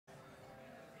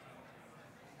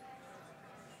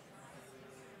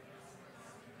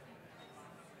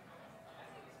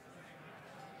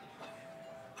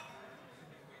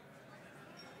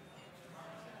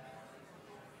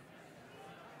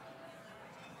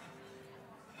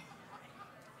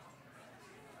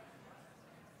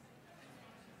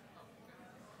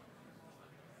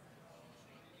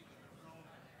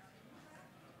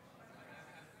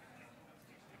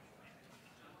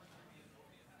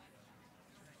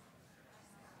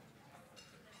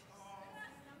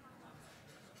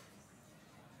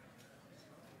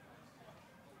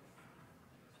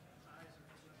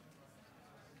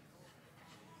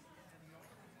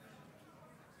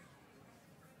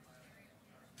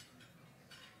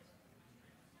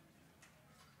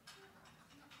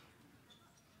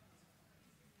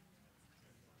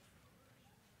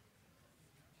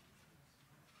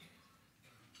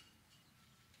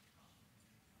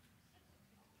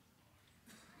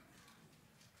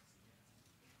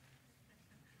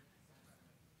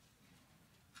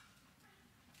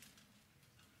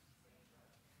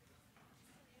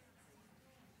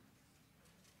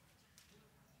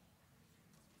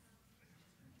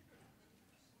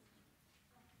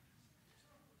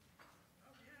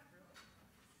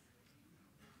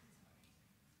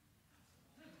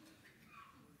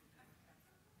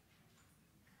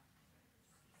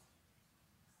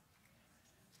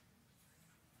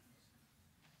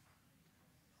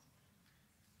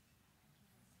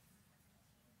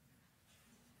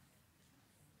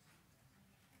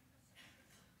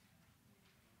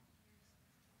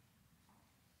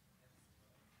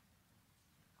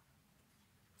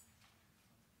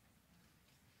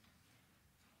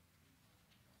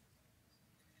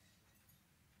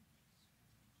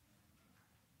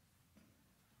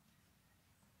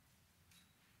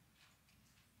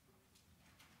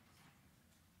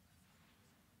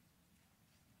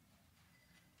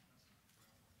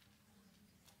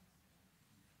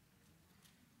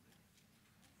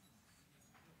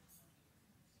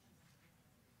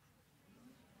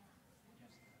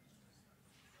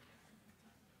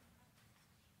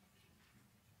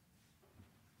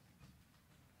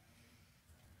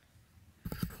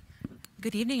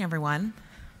Good evening, everyone.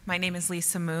 My name is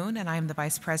Lisa Moon, and I am the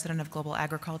Vice President of Global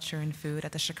Agriculture and Food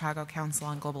at the Chicago Council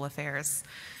on Global Affairs.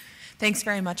 Thanks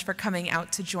very much for coming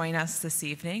out to join us this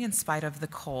evening in spite of the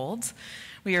cold.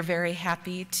 We are very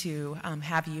happy to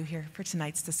have you here for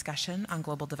tonight's discussion on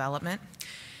global development.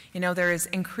 You know, there is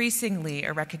increasingly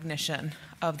a recognition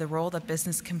of the role that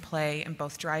business can play in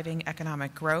both driving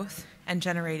economic growth and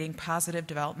generating positive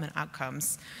development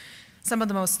outcomes. Some of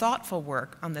the most thoughtful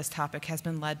work on this topic has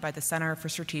been led by the Center for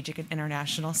Strategic and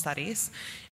International Studies.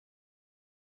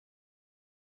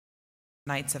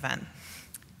 Tonight's event.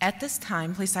 At this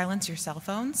time, please silence your cell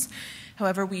phones.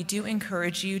 However, we do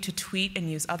encourage you to tweet and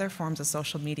use other forms of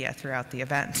social media throughout the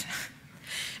event.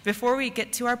 Before we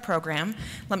get to our program,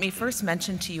 let me first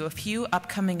mention to you a few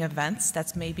upcoming events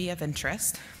that may be of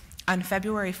interest. On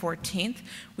February 14th,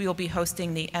 we will be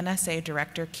hosting the NSA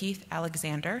Director Keith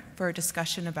Alexander for a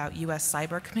discussion about U.S.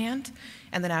 Cyber Command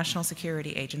and the National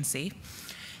Security Agency.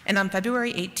 And on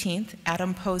February 18th,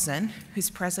 Adam Posen, who's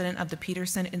president of the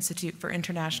Peterson Institute for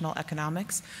International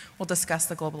Economics, will discuss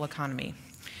the global economy.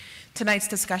 Tonight's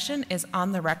discussion is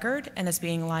on the record and is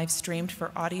being live streamed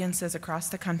for audiences across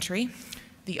the country.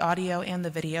 The audio and the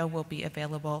video will be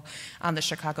available on the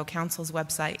Chicago Council's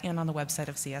website and on the website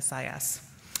of CSIS.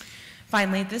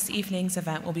 Finally, this evening's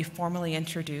event will be formally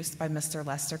introduced by Mr.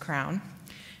 Lester Crown.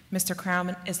 Mr.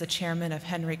 Crown is the chairman of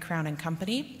Hamre, Crown &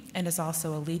 Company and is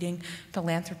also a leading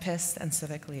philanthropist and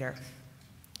civic leader.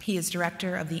 He is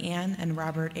director of the Anne and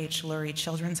Robert H. Lurie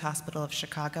Children's Hospital of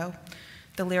Chicago,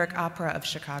 the Lyric Opera of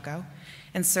Chicago,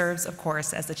 and serves, of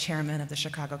course, as the chairman of the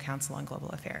Chicago Council on Global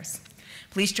Affairs.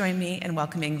 Please join me in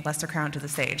welcoming Lester Crown to the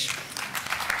stage.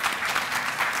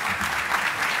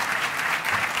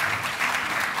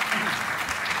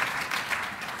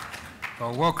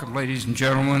 Welcome, ladies and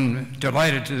gentlemen.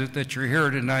 Delighted that you're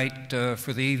here tonight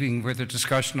for the evening with a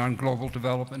discussion on global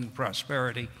development and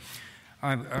prosperity.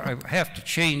 I have to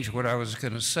change what I was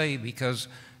going to say because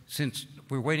since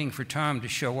we're waiting for Tom to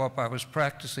show up, I was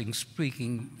practicing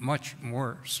speaking much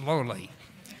more slowly.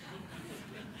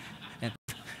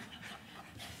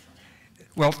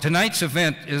 Well, tonight's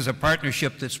event is a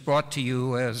partnership that's brought to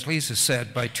you, as Lisa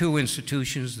said, by two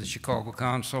institutions, the Chicago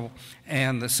Council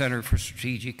and the Center for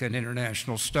Strategic and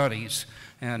International Studies.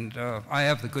 And I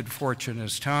have the good fortune,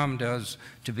 as Tom does,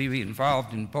 to be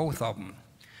involved in both of them.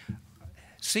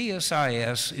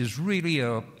 CSIS is really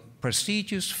a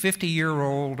prestigious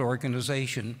 50-year-old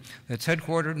organization that's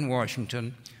headquartered in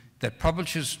Washington that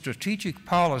publishes strategic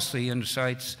policy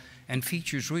insights and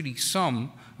features really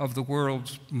some of the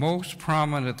world's most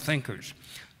prominent thinkers.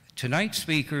 Tonight's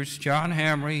speakers, John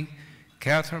Hamre,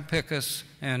 Katherine Pickus,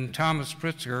 and Thomas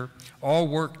Pritzker, all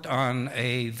worked on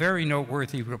a very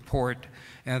noteworthy report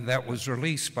and that was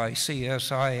released by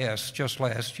CSIS just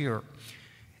last year.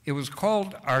 It was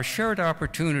called Our Shared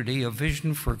Opportunity, A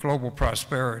Vision for Global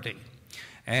Prosperity.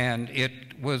 And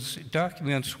it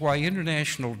documents why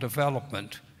international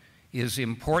development is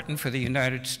important for the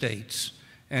United States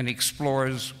and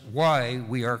explores why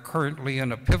we are currently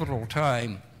in a pivotal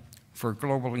time for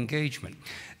global engagement.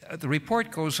 The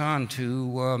report goes on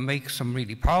to make some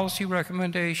really policy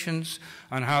recommendations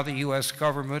on how the U.S.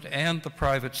 government and the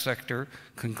private sector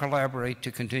can collaborate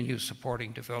to continue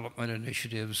supporting development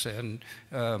initiatives and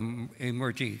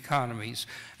emerging economies.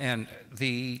 And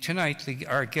tonight,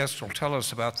 our guests will tell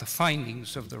us about the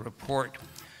findings of the report.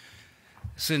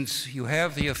 Since you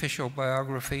have the official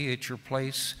biography at your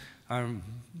place, I'm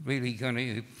really going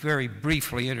to very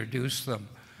briefly introduce them.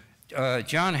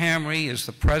 John Hamre is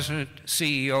the president,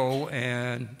 CEO,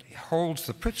 and holds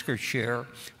the Pritzker chair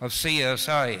of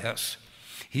CSIS.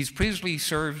 He's previously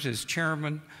served as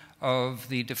chairman of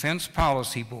the Defense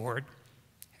Policy Board,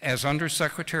 as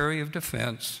Undersecretary of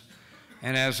Defense,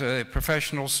 and as a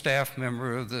professional staff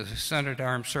member of the Senate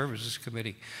Armed Services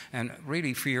Committee. And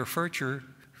really, for your future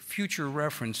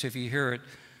reference, if you hear it,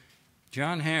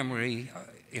 John Hamre,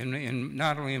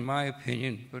 not only in my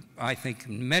opinion, but I think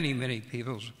in many, many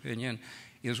people's opinion,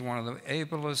 is one of the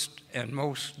ablest and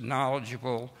most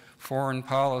knowledgeable foreign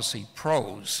policy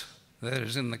pros that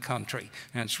is in the country.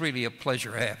 And it's really a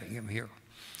pleasure having him here.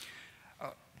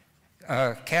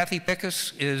 Kathy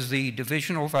Pickus is the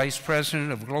Divisional Vice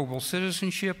President of Global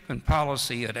Citizenship and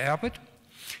Policy at Abbott.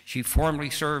 She formerly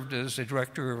served as the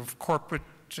Director of Corporate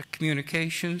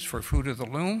Communications for Fruit of the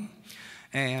Loom,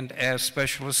 and as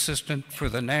Special Assistant for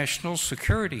the National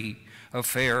Security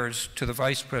Affairs to the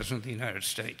Vice President of the United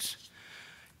States.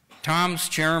 Tom's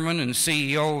chairman and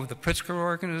CEO of the Pritzker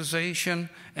Organization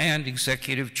and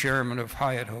executive chairman of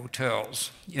Hyatt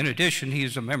Hotels. In addition, he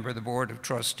is a member of the Board of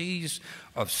Trustees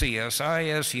of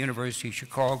CSIS, the University of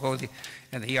Chicago,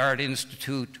 and the Art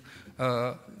Institute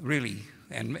really,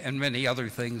 and many other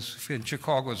things. And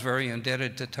Chicago is very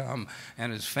indebted to Tom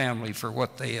and his family for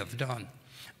what they have done.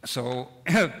 So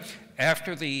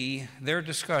after their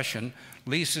discussion,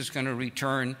 Lisa's going to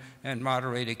return and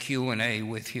moderate a Q&A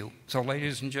with you. So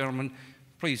ladies and gentlemen,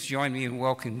 please join me in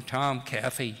welcoming Tom,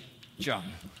 Kathy, John.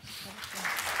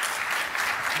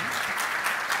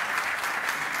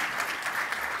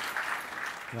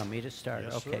 You want me to start?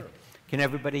 Yes, okay. Sir. Can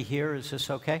everybody hear? Is this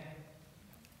okay?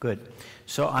 Good.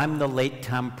 So I'm the late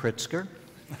Tom Pritzker.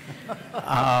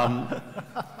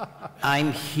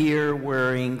 I'm here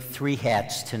wearing 3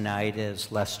 hats tonight,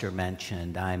 as Lester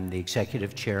mentioned. I'm the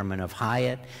executive chairman of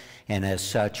Hyatt, and as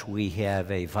such, we have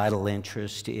a vital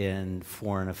interest in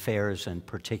foreign affairs and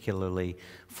particularly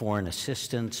foreign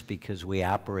assistance because we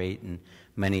operate in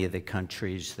many of the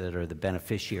countries that are the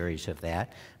beneficiaries of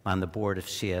that. I'm on the board of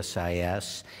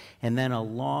CSIS. And then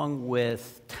along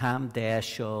with Tom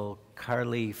Daschle,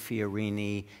 Carly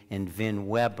Fiorini, and Vin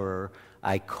Weber,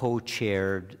 I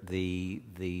co-chaired the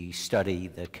study,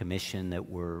 the commission that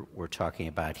we're talking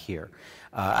about here.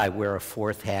 I wear a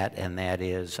 4th hat, and that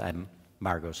is I'm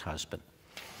Margot's husband.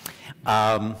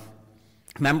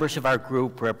 Members of our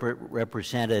group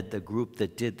represented, the group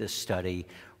that did this study,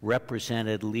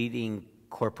 represented leading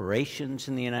corporations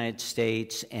in the United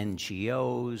States,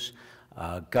 NGOs,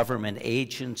 government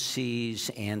agencies,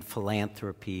 and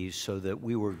philanthropies, so that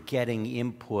we were getting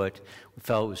input. We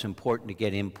felt it was important to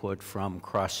get input from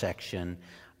cross-section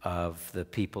of the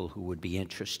people who would be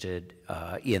interested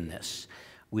in this.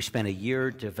 We spent a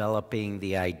year developing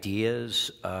the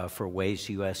ideas for ways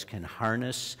the U.S. can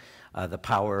harness the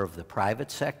power of the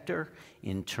private sector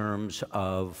in terms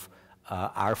of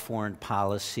our foreign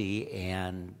policy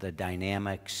and the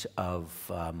dynamics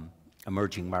of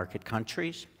emerging market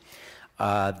countries.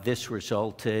 This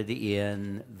resulted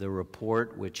in the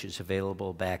report, which is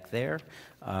available back there,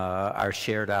 Our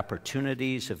Shared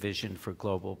Opportunities, A Vision for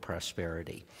Global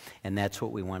Prosperity. And that's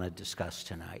what we want to discuss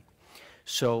tonight.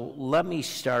 So let me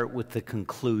start with the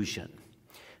conclusion.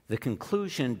 The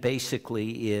conclusion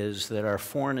basically is that our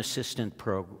foreign assistance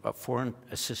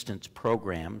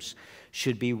programs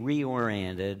should be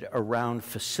reoriented around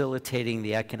facilitating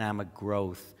the economic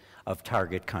growth of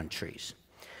target countries.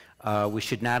 We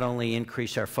should not only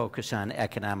increase our focus on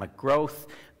economic growth,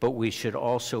 but we should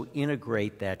also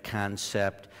integrate that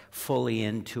concept fully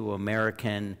into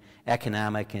American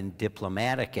economic and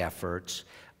diplomatic efforts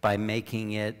by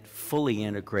making it fully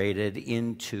integrated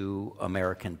into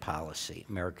American policy,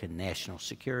 American national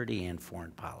security and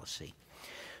foreign policy.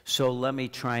 So let me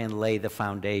try and lay the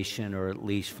foundation, or at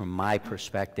least from my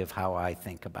perspective, how I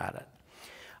think about it.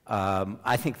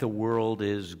 I think the world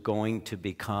is going to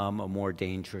become a more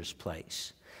dangerous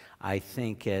place. I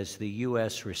think as the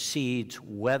U.S. recedes,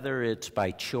 whether it's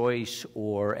by choice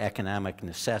or economic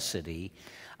necessity,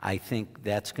 I think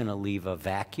that's going to leave a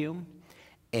vacuum,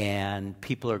 and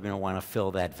people are going to want to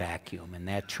fill that vacuum, and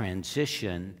that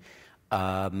transition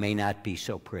may not be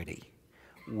so pretty.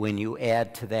 When you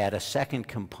add to that a second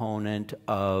component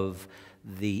of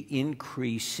the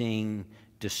increasing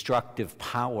destructive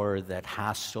power that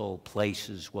hostile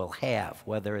places will have,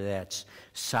 whether that's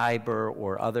cyber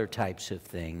or other types of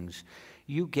things,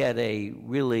 you get a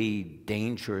really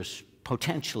dangerous,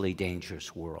 potentially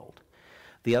dangerous world.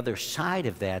 The other side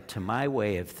of that, to my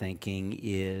way of thinking,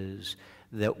 is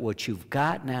that what you've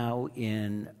got now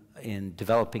in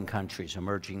developing countries,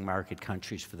 emerging market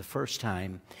countries for the first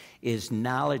time, is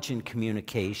knowledge and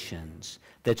communications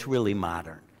that's really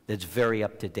modern, that's very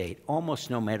up to date. Almost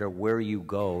no matter where you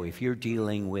go, if you're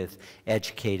dealing with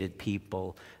educated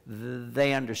people,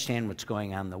 they understand what's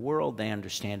going on in the world, they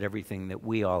understand everything that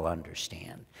we all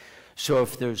understand. So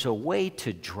if there's a way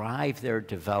to drive their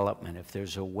development, if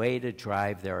there's a way to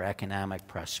drive their economic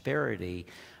prosperity,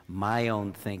 my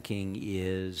own thinking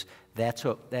is that's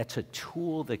a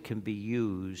tool that can be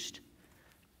used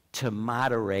to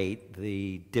moderate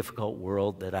the difficult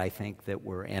world that I think that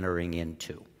we're entering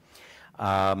into.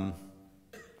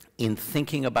 In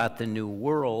thinking about the new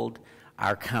world,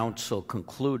 our council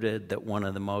concluded that one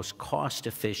of the most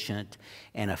cost-efficient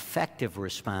and effective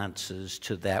responses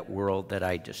to that world that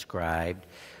I described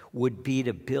would be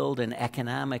to build an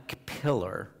economic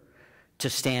pillar to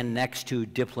stand next to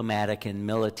diplomatic and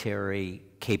military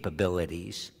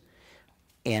capabilities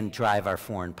and drive our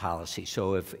foreign policy.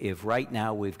 So if right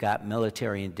now we've got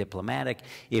military and diplomatic,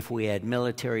 if we had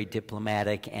military,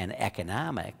 diplomatic, and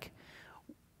economic,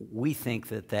 we think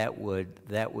that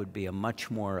would be a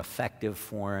much more effective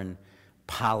foreign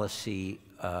policy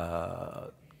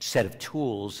set of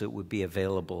tools that would be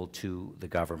available to the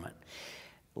government.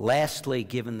 Lastly,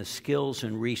 given the skills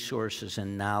and resources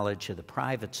and knowledge of the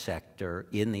private sector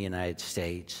in the United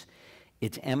States,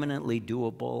 it's eminently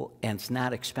doable and it's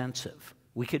not expensive.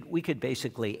 We could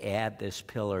basically add this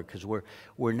pillar because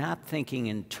we're not thinking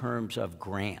in terms of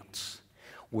grants.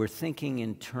 We're thinking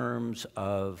in terms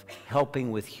of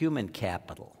helping with human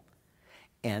capital,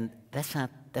 and that's not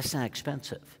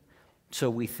expensive. So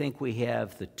we think we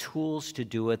have the tools to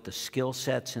do it, the skill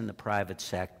sets in the private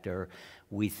sector.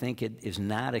 We think it is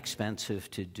not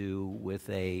expensive to do with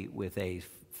a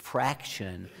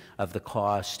fraction of the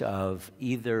cost of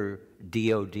either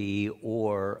DOD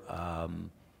or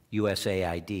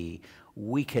USAID.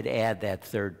 We could add that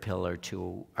third pillar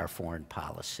to our foreign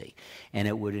policy, and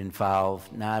it would involve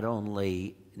not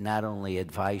only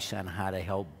advice on how to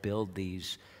help build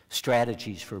these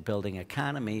strategies for building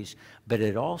economies, but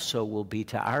it also will be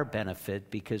to our benefit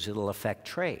because it'll affect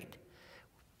trade.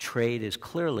 Trade is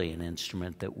clearly an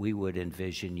instrument that we would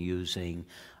envision using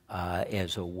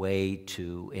as a way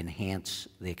to enhance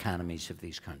the economies of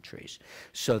these countries.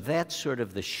 So that's sort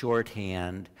of the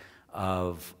shorthand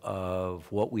of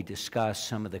what we discussed,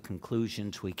 some of the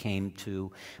conclusions we came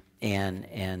to,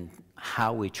 and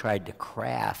how we tried to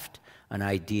craft an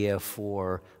idea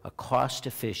for a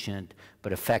cost-efficient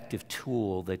but effective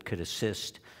tool that could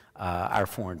assist our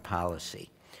foreign policy.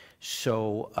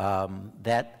 So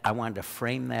I wanted to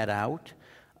frame that out.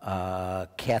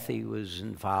 Kathy was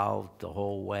involved the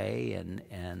whole way, and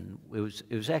it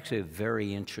was actually a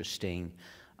very interesting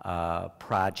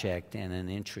project and an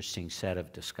interesting set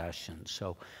of discussions.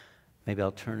 So maybe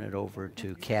I'll turn it over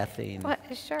to Kathy and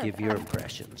sure. give your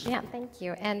impressions. Yeah, thank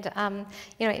you. And,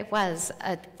 it was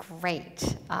a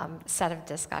great set of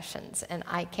discussions, and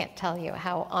I can't tell you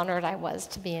how honored I was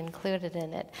to be included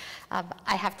in it.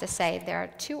 I have to say there are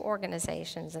two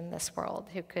organizations in this world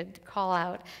who could call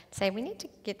out and say, we need to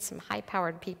get some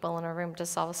high-powered people in a room to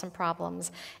solve some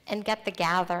problems and get the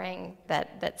gathering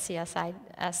that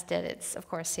CSIS did. It's, of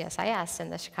course, CSIS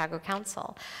and the Chicago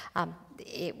Council.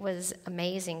 It was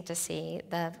amazing to see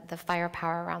the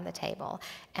firepower around the table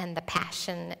and the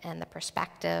passion and the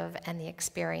perspective and the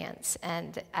experience.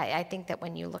 And I think that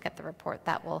when you look at the report,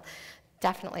 that will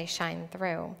definitely shine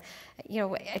through.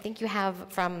 I think you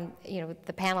have from,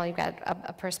 the panel, you've got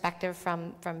a perspective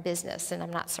from business, and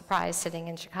I'm not surprised sitting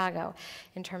in Chicago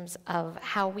in terms of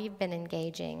how we've been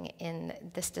engaging in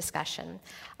this discussion,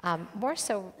 more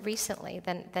so recently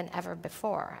than ever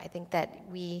before. I think that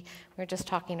we were just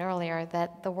talking earlier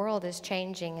that the world is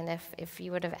changing, and if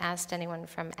you would have asked anyone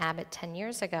from Abbott 10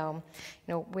 years ago,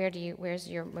 where are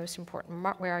your most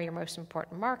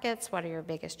important markets, what are your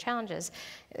biggest challenges,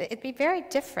 it'd be very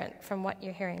different from what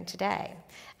you're hearing today.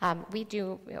 We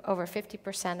do over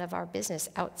 50% of our business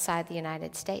outside the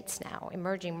United States now.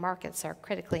 Emerging markets are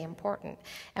critically important.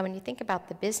 And when you think about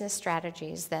the business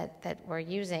strategies that we're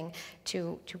using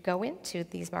to go into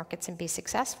these markets and be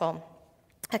successful,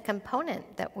 a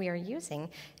component that we are using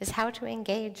is how to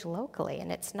engage locally,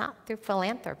 and it's not through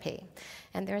philanthropy.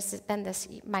 And there's been this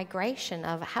migration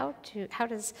of how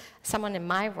does someone in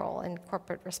my role in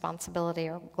corporate responsibility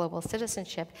or global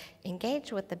citizenship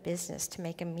engage with the business to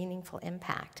make a meaningful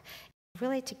impact.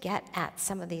 Really to get at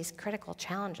some of these critical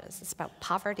challenges. It's about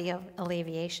poverty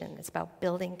alleviation. It's about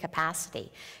building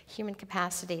capacity, human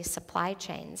capacity, supply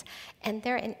chains. And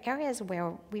they're in areas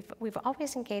where we've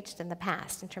always engaged in the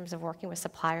past in terms of working with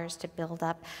suppliers to build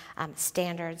up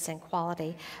standards and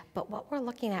quality. But what we're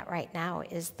looking at right now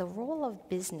is the role of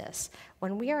business.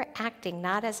 When we are acting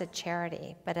not as a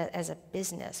charity, but as a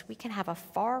business, we can have a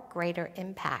far greater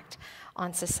impact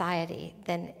on society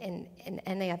than in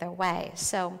any other way.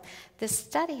 So this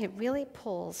study really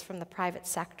pulls from the private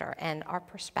sector and our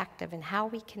perspective in how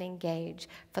we can engage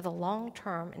for the long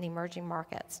term in emerging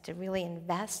markets to really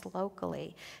invest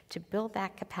locally to build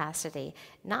that capacity,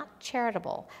 not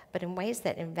charitable, but in ways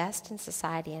that invest in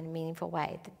society in a meaningful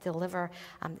way, that deliver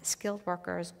skilled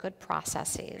workers, good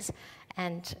processes.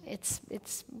 And it's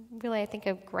really, I think,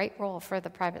 a great role for the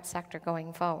private sector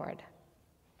going forward.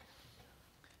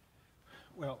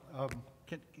 Well,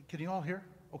 can you all hear?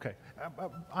 Okay.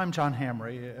 I'm John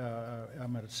Hamre.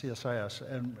 I'm at CSIS.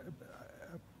 And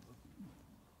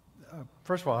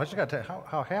first of all, I just got to tell you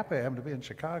how happy I am to be in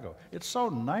Chicago. It's so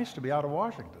nice to be out of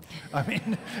Washington. I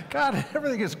mean, God,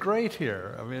 everything is great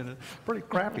here. I mean, it's pretty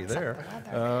crappy there.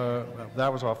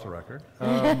 That was off the record.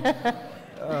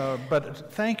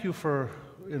 But thank you for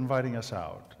inviting us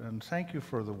out. And thank you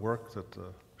for the work that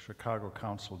the Chicago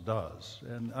Council does.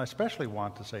 And I especially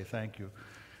want to say thank you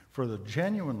for the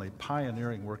genuinely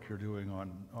pioneering work you're doing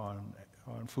on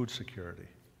food security.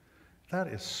 That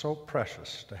is so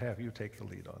precious to have you take the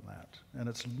lead on that. And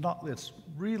it's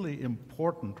really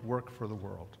important work for the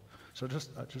world. So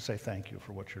just say thank you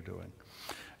for what you're doing.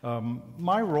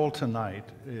 My role tonight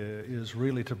is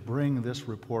really to bring this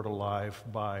report alive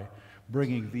by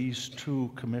bringing these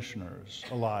two commissioners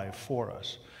alive for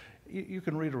us. You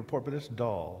can read a report, but it's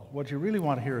dull. What you really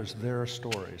want to hear is their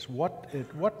stories.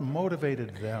 What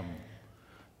motivated them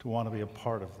to want to be a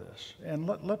part of this? And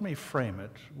let me frame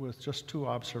it with just two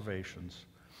observations.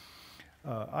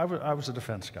 I was a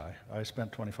defense guy. I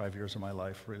spent 25 years of my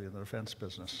life really in the defense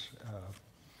business.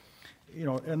 You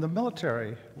know, and the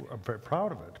military, I'm very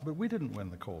proud of it, but we didn't win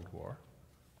the Cold War.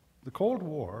 The Cold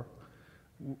War,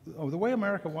 the way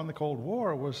America won the Cold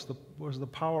War was the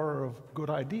power of good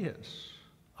ideas,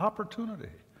 opportunity,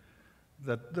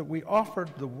 that we offered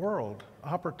the world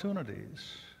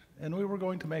opportunities, and we were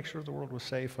going to make sure the world was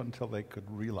safe until they could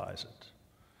realize it.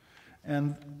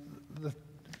 And the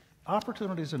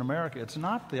opportunities in America, it's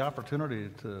not the opportunity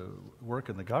to work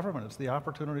in the government, it's the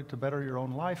opportunity to better your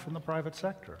own life in the private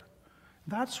sector.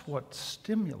 That's what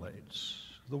stimulates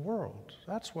the world.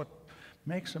 That's what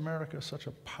makes America such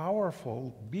a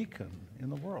powerful beacon in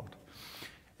the world.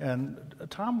 And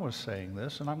Tom was saying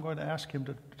this, and I'm going to ask him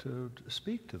to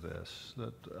speak to this,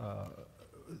 that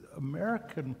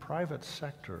American private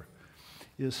sector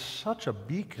is such a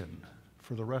beacon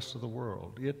for the rest of the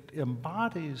world. It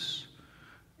embodies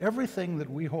everything that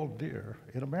we hold dear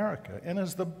in America and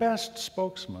is the best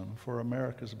spokesman for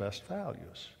America's best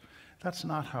values. That's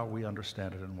not how we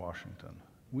understand it in Washington.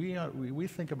 We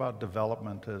think about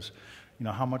development as, you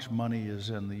know, how much money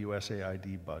is in the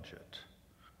USAID budget.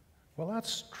 Well,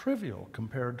 that's trivial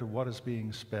compared to what is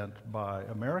being spent by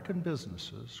American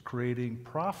businesses creating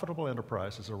profitable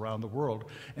enterprises around the world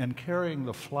and carrying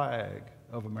the flag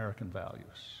of American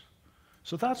values.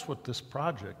 So that's what this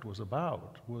project was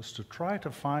about, was to try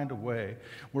to find a way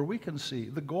where we can see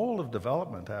the goal of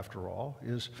development, after all,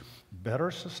 is better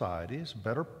societies,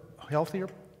 healthier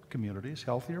communities,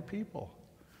 healthier people.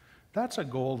 That's a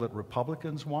goal that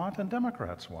Republicans want and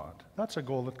Democrats want. That's a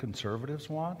goal that conservatives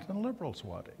want and liberals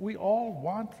want. We all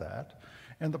want that,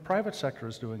 and the private sector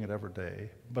is doing it every day,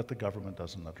 but the government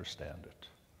doesn't understand it.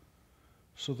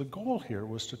 So the goal here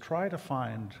was to try to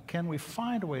find, can we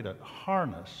find a way to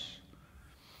harness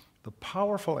the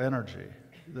powerful energy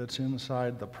that's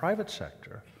inside the private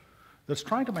sector that's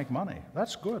trying to make money?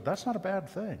 That's good, that's not a bad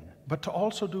thing, but to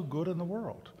also do good in the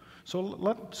world. So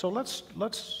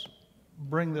let's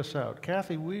bring this out.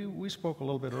 Kathy, we spoke a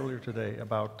little bit earlier today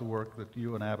about the work that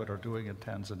you and Abbott are doing in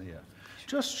Tanzania.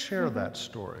 Just share that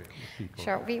story with people.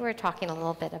 Sure. We were talking a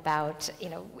little bit about, you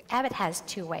know, Abbott has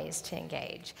two ways to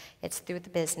engage. It's through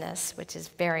the business, which is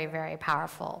very, very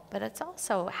powerful, but it's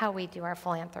also how we do our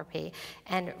philanthropy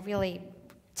and really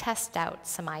test out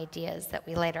some ideas that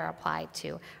we later apply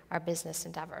to our business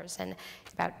endeavors. And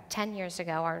about 10 years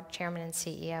ago, our chairman and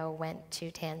CEO went to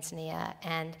Tanzania,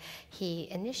 and he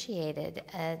initiated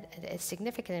a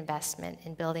significant investment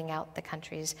in building out the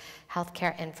country's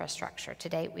healthcare infrastructure. To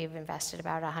date, we've invested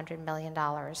about $100 million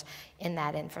in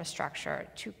that infrastructure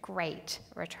to great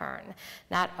return.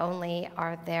 Not only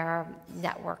are there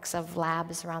networks of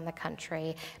labs around the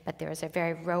country, but there is a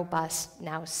very robust,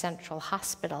 now central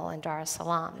hospital in Dar es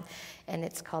Salaam, and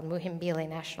it's called Muhimbili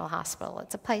National Hospital.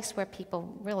 It's a place where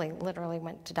people really literally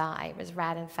went to die. It was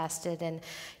rat infested, and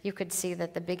you could see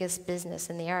that the biggest business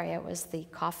in the area was the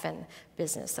coffin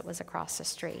business that was across the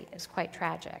street. It was quite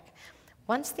tragic.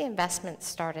 Once the investment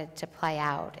started to play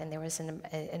out and there was an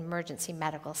emergency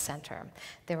medical center,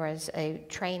 there was a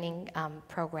training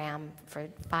program for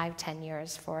 5-10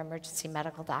 years for emergency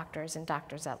medical doctors and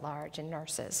doctors at large and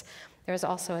nurses. There was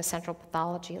also a central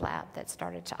pathology lab that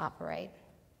started to operate.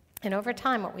 And over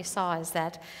time, what we saw is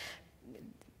that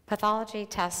pathology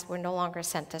tests were no longer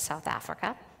sent to South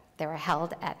Africa. They were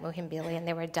held at Muhimbili, and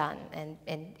they were done,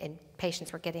 and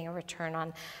patients were getting a return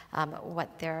on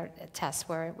what their tests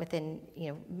were within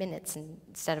minutes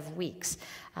instead of weeks.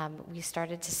 We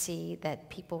started to see that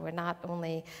people were not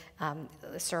only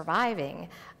surviving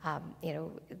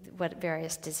what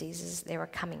various diseases, they were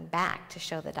coming back to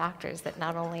show the doctors that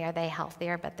not only are they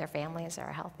healthier, but their families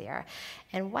are healthier.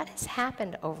 And what has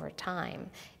happened over time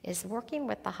is, working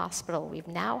with the hospital, we've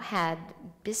now had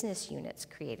business units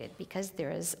created because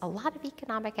there is a lot of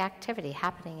economic activity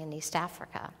happening in East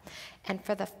Africa. And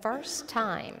for the first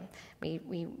time,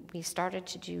 we started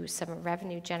to do some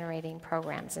revenue-generating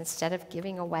programs. Instead of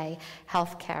giving away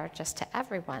health care just to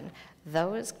everyone,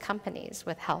 those companies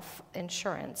with health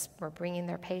insurance were bringing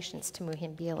their patients to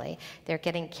Muhimbili. They're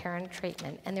getting care and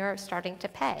treatment, and they're starting to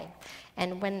pay.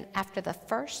 And when, after the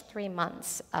first 3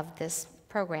 months of this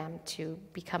program to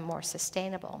become more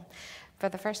sustainable. For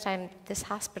the first time, this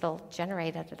hospital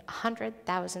generated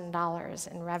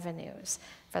 $100,000 in revenues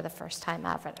for the first time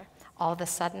ever. All of a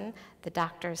sudden, the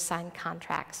doctors signed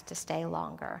contracts to stay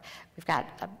longer. We've got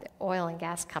oil and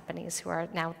gas companies who are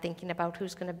now thinking about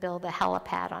who's going to build a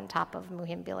helipad on top of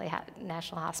Muhimbili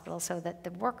National Hospital so that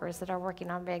the workers that are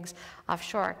working on rigs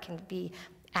offshore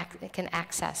can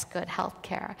access good health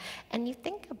care. And you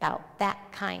think about that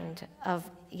kind of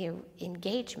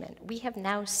engagement. We have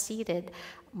now seeded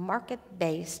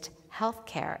market-based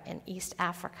healthcare in East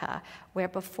Africa, where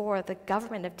before the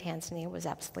government of Tanzania was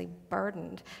absolutely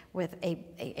burdened with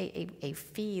a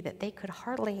fee that they could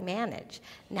hardly manage.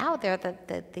 Now they're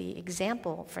the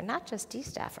example for not just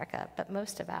East Africa, but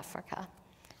most of Africa.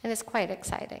 And it's quite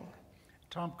exciting.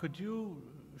 Tom, could you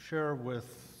share with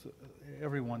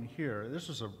everyone here, this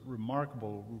is a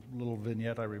remarkable little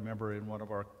vignette I remember in one of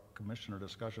our commissioner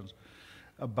discussions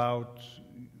about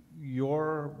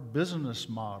your business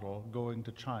model going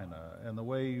to China and the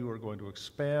way you are going to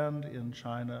expand in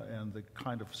China and the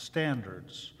kind of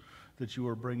standards that you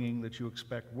are bringing that you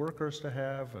expect workers to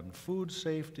have, and food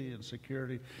safety and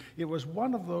security. It was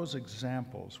one of those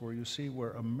examples where you see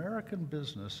where American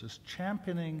business is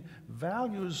championing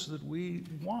values that we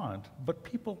want, but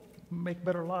people make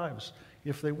better lives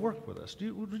if they work with us.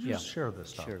 Would you share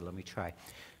this, Tom? Sure, let me try.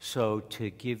 So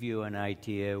to give you an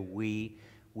idea, we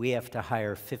have to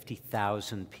hire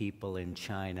 50,000 people in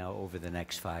China over the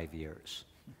next 5 years.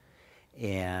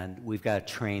 And we've got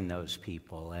to train those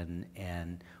people.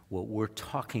 And what we're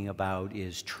talking about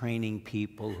is training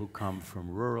people who come from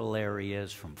rural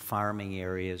areas, from farming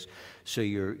areas. So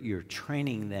you're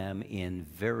training them in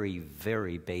very,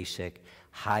 very basic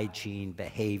hygiene,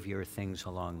 behavior, things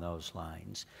along those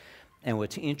lines. And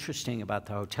what's interesting about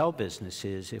the hotel business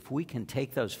is if we can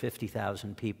take those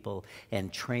 50,000 people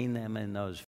and train them in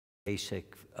those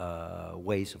basic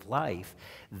ways of life,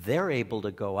 they're able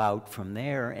to go out from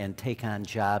there and take on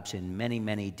jobs in many,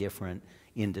 many different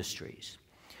industries.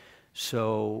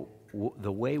 So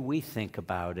the way we think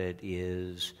about it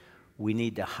is we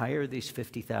need to hire these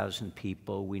 50,000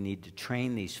 people, we need to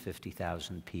train these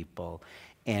 50,000 people,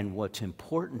 and what's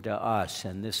important to us,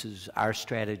 and this is our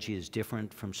strategy is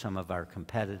different from some of our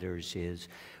competitors, is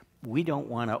we don't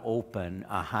want to open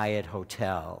a Hyatt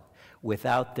hotel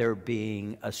without there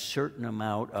being a certain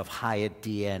amount of Hyatt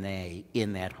DNA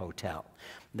in that hotel.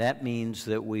 That means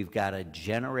that we've got to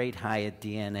generate Hyatt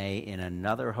DNA in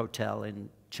another hotel in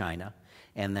China,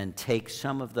 and then take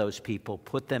some of those people,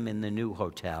 put them in the new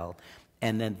hotel,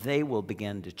 and then they will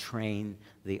begin to train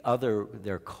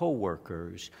their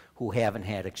co-workers who haven't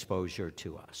had exposure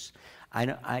to us.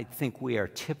 I think we are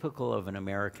typical of an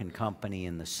American company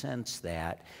in the sense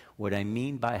that what I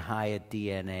mean by Hyatt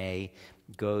DNA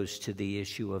goes to the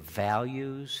issue of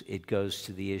values, it goes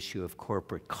to the issue of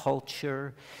corporate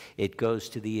culture, it goes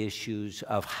to the issues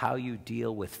of how you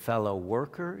deal with fellow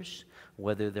workers,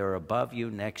 whether they're above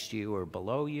you, next to you, or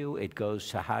below you. It goes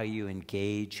to how you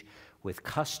engage with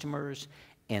customers.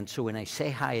 And so when I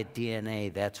say Hyatt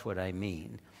DNA, that's what I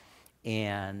mean.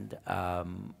 And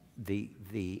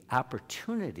the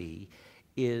opportunity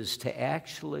is to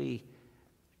actually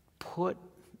put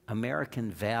American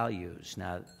values.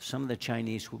 Now, some of the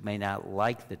Chinese may not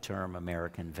like the term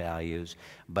American values,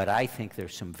 but I think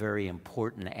there's some very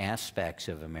important aspects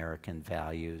of American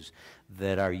values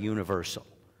that are universal.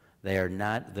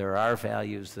 There are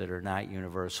values that are not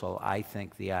universal. I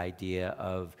think the idea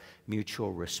of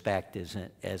mutual respect,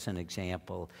 as an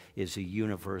example, is a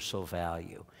universal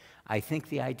value. I think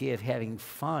the idea of having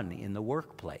fun in the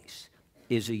workplace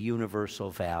is a universal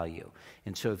value.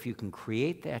 And so if you can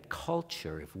create that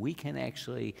culture, if we can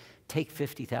actually take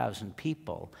 50,000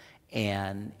 people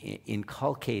and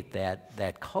inculcate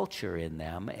that culture in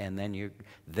them, and then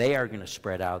they are going to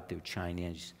spread out through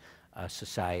Chinese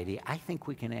society, I think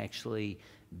we can actually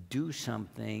do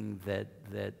something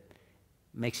that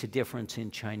makes a difference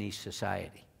in Chinese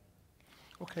society.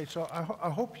 Okay, so I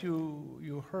hope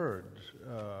you heard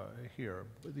here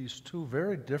these two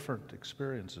very different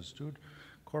experiences, two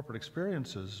corporate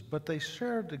experiences, but they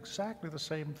shared exactly the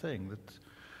same thing,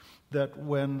 that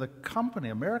when the company,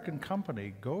 American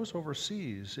company, goes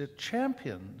overseas, it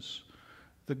champions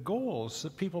the goals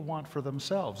that people want for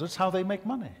themselves. It's how they make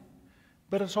money.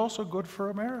 But it's also good for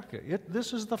America.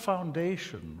 This is the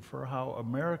foundation for how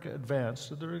America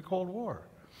advanced during the Cold War.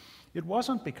 It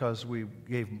wasn't because we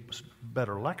gave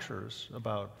better lectures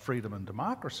about freedom and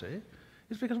democracy.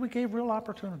 is because we gave real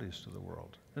opportunities to the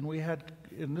world. And we had,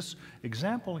 in this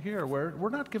example here, where we're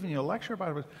not giving you a lecture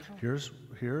about it, but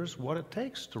here's what it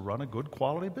takes to run a good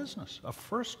quality business, a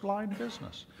first-line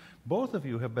business. Both of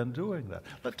you have been doing that.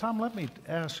 Tom, let me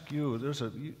ask you,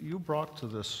 you brought to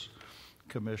this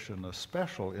commission a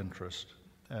special interest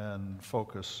and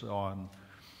focus on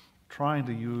trying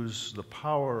to use the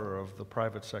power of the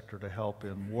private sector to help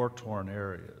in war-torn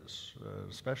areas,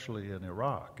 especially in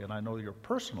Iraq. And I know you're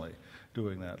personally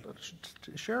doing that.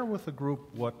 Share with the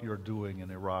group what you're doing in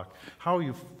Iraq, how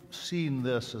you've seen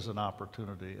this as an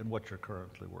opportunity, and what you're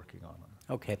currently working on.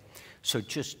 Okay, so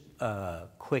just a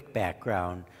quick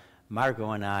background.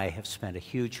 Margot and I have spent a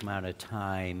huge amount of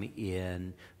time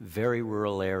in very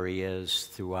rural areas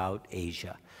throughout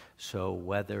Asia. So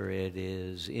whether it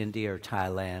is India or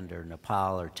Thailand or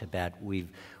Nepal or Tibet,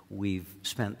 we've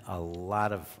spent a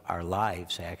lot of our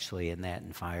lives actually in that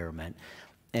environment.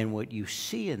 And what you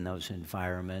see in those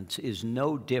environments is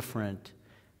no different,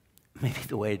 maybe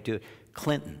the way to do it,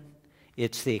 Clinton.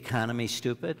 It's the economy,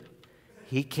 stupid.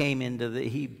 He came into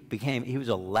he was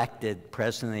elected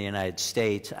president of the United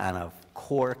States on a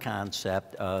core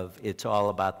concept of it's all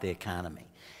about the economy.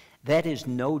 That is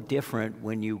no different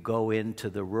when you go into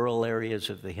the rural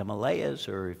areas of the Himalayas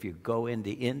or if you go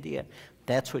into India.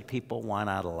 That's what people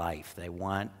want out of life. They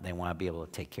want to be able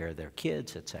to take care of their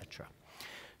kids, etc.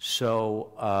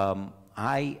 So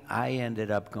I ended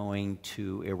up going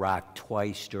to Iraq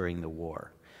twice during the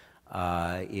war.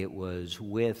 It was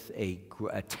with a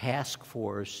task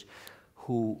force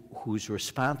whose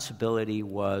responsibility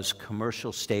was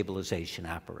commercial stabilization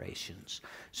operations.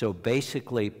 So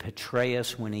basically,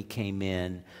 Petraeus, when he came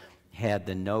in, had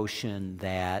the notion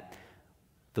that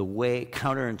the way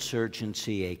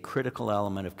counterinsurgency, a critical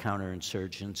element of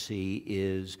counterinsurgency,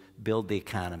 is build the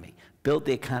economy. Build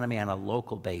the economy on a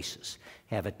local basis.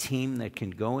 Have a team that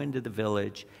can go into the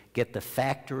village, get the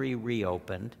factory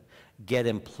reopened, get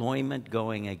employment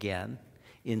going again,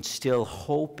 instill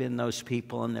hope in those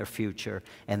people in their future,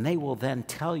 and they will then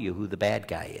tell you who the bad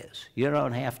guy is. You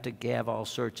don't have to have all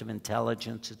sorts of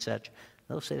intelligence, etc.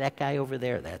 They'll say, that guy over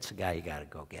there, that's the guy you got to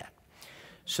go get.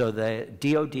 So the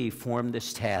DOD formed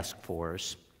this task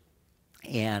force,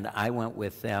 and I went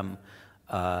with them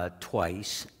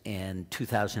twice in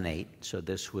 2008. So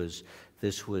this was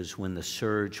when the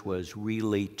surge was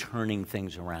really turning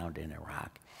things around in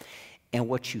Iraq. And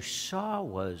what you saw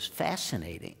was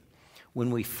fascinating. When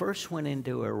we first went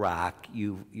into Iraq,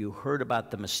 you heard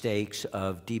about the mistakes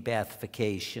of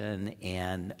debathification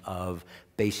and of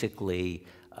basically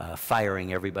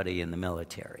firing everybody in the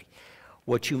military.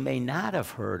 What you may not have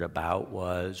heard about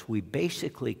was we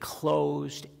basically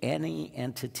closed any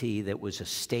entity that was a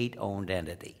state-owned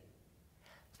entity.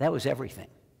 That was everything.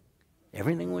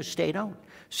 Everything was state-owned.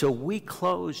 So we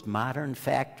closed modern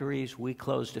factories, we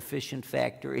closed efficient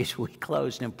factories, we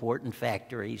closed important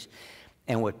factories.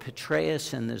 And what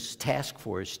Petraeus and this task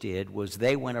force did was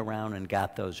they went around and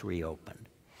got those reopened.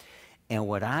 And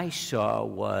what I saw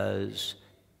was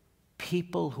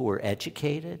people who were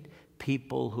educated,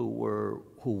 people who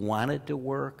wanted to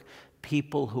work,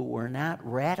 people who were not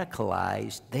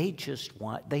radicalized,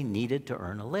 they needed to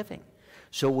earn a living.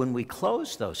 So when we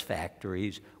closed those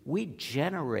factories, we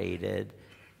generated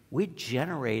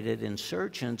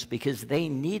insurgents because they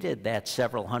needed that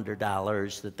several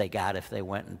 $100s that they got if they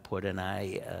went and put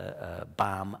a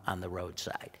bomb on the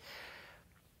roadside.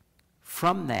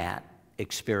 From that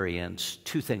experience,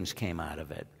 two things came out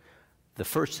of it. The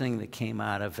first thing that came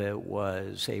out of it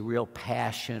was a real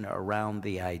passion around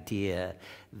the idea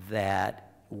that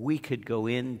we could go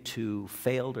into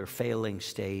failed or failing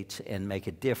states and make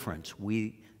a difference,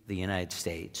 we, the United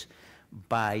States,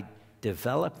 by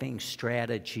developing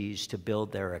strategies to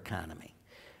build their economy.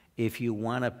 If you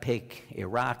want to pick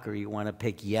Iraq or you want to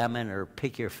pick Yemen or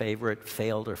pick your favorite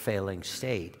failed or failing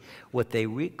state,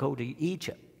 go to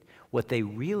Egypt. What they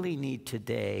really need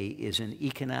today is an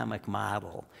economic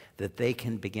model that they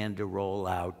can begin to roll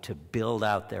out to build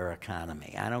out their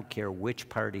economy. I don't care which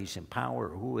party's in power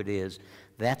or who it is,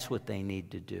 that's what they need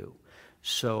to do.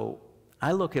 So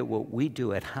I look at what we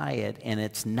do at Hyatt, and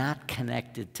it's not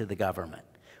connected to the government.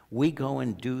 We go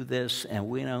and do this, and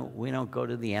we don't go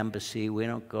to the embassy. We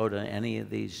don't go to any of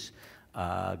these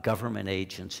government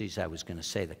agencies. I was going to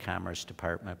say the Commerce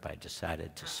Department, but I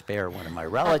decided to spare one of my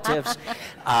relatives.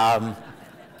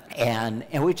 And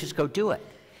we just go do it.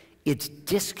 It's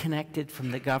disconnected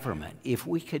from the government. If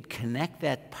we could connect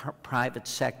that private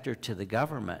sector to the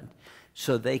government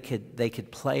so they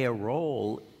could play a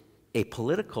role, a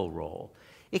political role,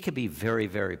 it could be very,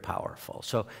 very powerful.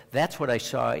 So that's what I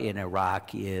saw in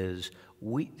Iraq is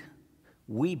we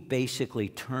we basically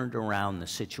turned around the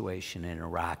situation in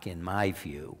Iraq, in my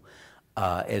view,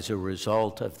 as a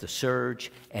result of the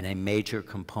surge, and a major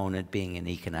component being an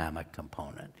economic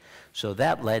component. So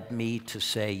that led me to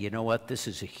say, you know what, this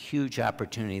is a huge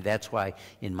opportunity. That's why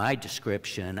in my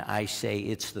description, I say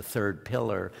it's the third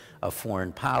pillar of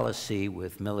foreign policy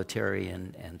with military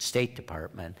and State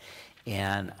Department.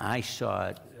 And I saw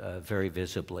it very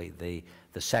visibly.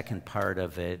 The second part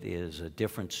of it is a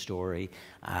different story.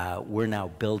 We're now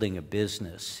building a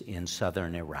business in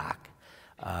southern Iraq,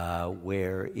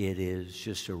 where it is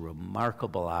just a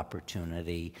remarkable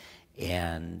opportunity.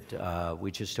 And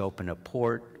we just opened a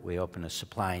port, we opened a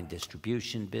supply and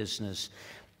distribution business.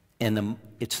 And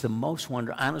it's the most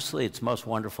honestly, it's the most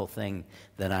wonderful thing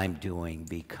that I'm doing,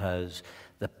 because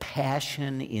the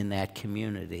passion in that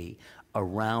community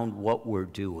around what we're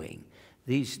doing.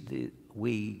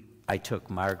 I took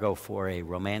Margot for a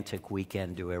romantic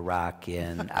weekend to Iraq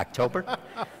in October.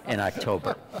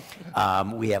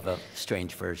 We have a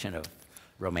strange version of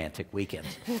romantic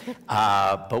weekends.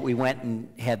 But we went and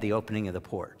had the opening of the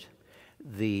port.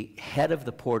 The head of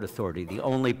the Port Authority, the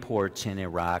only ports in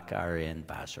Iraq are in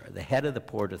Basra. The head of the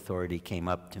Port Authority came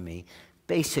up to me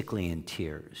basically in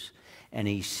tears. And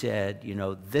he said, you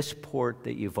know, this port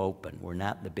that you've opened, we're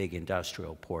not in the big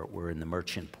industrial port, we're in the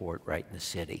merchant port right in the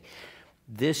city.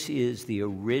 This is the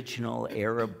original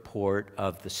Arab port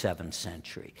of the 7th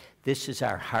century. This is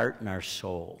our heart and our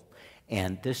soul.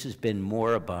 And this has been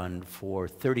moribund for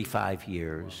 35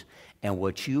 years. And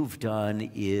what you've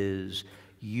done is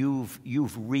you've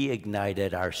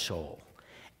reignited our soul.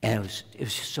 And it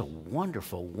was just a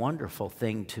wonderful, wonderful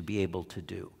thing to be able to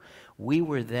do. We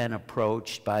were then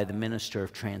approached by the Minister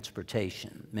of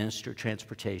Transportation. Minister of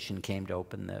Transportation came to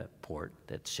open the port,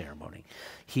 that ceremony.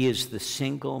 He is the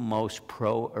single most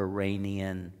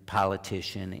pro-Iranian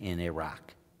politician in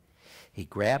Iraq. He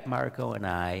grabbed Marco and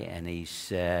I, and he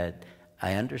said,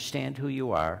 I understand who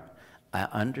you are. I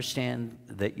understand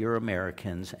that you're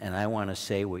Americans, and I want to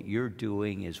say what you're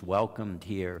doing is welcomed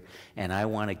here, and I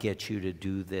want to get you to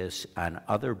do this on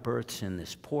other berths in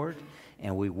this port,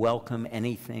 and we welcome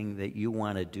anything that you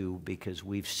want to do, because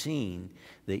we've seen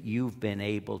that you've been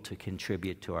able to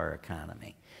contribute to our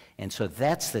economy. And so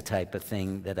that's the type of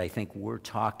thing that I think we're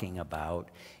talking about,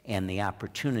 and the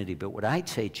opportunity. But what I'd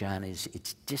say, John, is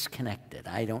it's disconnected.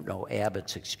 I don't know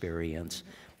Abbott's experience.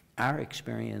 Our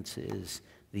experience is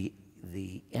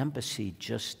the embassy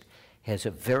just has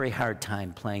a very hard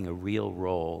time playing a real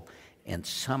role, and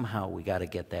somehow we got to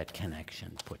get that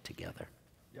connection put together.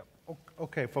 Yep.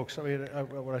 Okay, folks, I mean,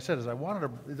 what I said is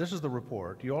this is the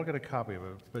report. You all get a copy of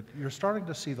it, but you're starting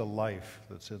to see the life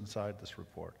that's inside this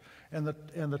report. And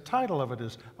the title of it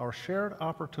is Our Shared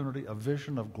Opportunity, A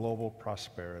Vision of Global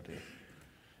Prosperity.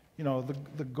 You know,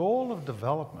 the goal of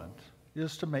development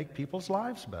is to make people's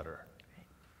lives better.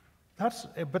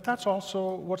 But that's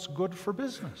also what's good for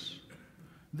business.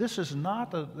 This is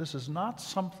not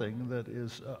something that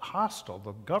is hostile.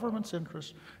 The government's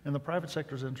interests and the private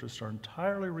sector's interests are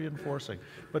entirely reinforcing.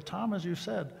 But Tom, as you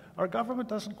said, our government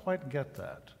doesn't quite get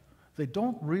that. They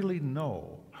don't really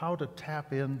know how to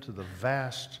tap into the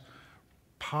vast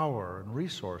power and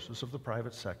resources of the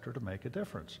private sector to make a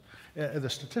difference. The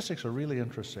statistics are really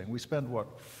interesting. We spend, what,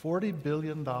 $40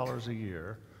 billion a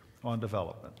year on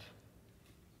development.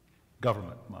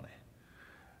 Government money.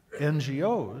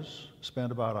 NGOs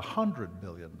spend about $100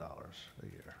 billion a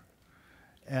year.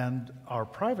 And our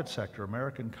private sector,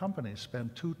 American companies,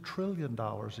 spend $2 trillion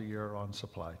a year on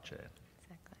supply chain.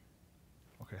 Exactly.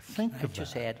 Okay, think of that. I'd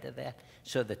just add to that.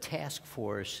 So the task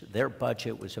force, their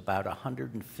budget was about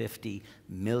 $150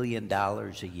 million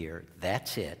a year.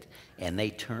 That's it. And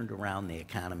they turned around the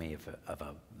economy of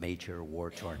a major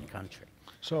war-torn country.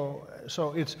 So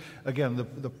it's, again,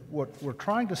 what we're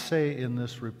trying to say in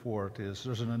this report is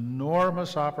there's an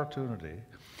enormous opportunity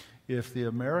if the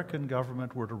American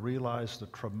government were to realize the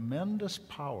tremendous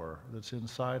power that's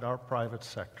inside our private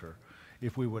sector,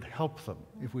 if we would help them,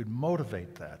 if we'd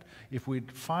motivate that, if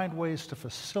we'd find ways to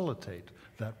facilitate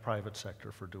that private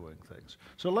sector for doing things.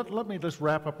 So let me just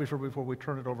wrap up before we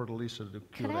turn it over to Lisa to do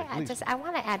Q&A. I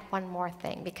want to add one more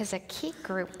thing, because a key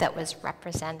group that was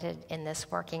represented in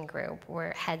this working group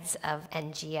were heads of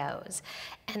NGOs.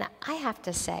 And I have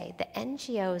to say, the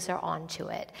NGOs are onto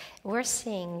it. We're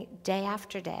seeing day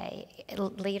after day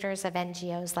leaders of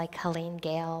NGOs like Helene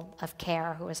Gale of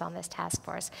CARE, who was on this task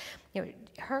force,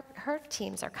 her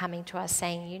teams are coming to us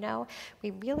saying,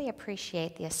 we really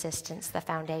appreciate the assistance the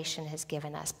foundation has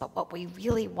given us, but what we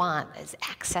really want is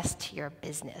access to your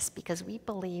business, because we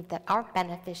believe that our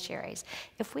beneficiaries,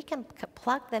 if we can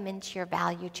plug them into your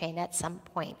value chain at some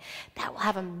point, that will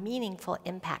have a meaningful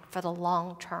impact for the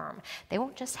long term. They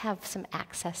won't just have some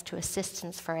access to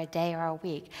assistance for a day or a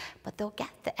week, but they'll get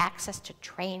the access to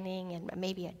training and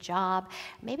maybe a job.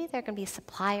 Maybe they're going to be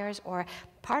suppliers or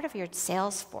part of your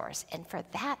sales force, and for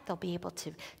that they'll be able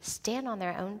to stand on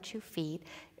their own 2 feet,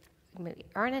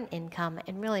 earn an income,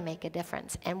 and really make a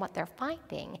difference. And what they're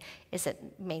finding is that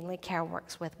mainly CARE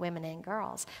works with women and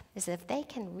girls, is that if they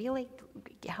can really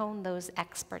hone those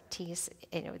expertise,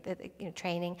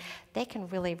 training, they can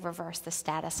really reverse the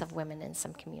status of women in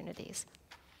some communities.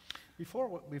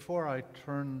 Before I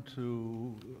turn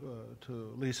to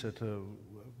Lisa to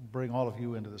bring all of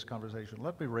you into this conversation,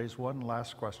 let me raise one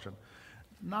last question.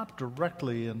 Not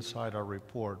directly inside our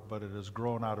report, but it has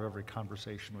grown out of every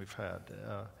conversation we've had.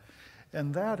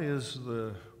 And that is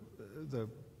the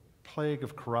plague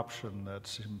of corruption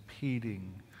that's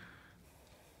impeding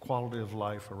quality of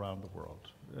life around the world.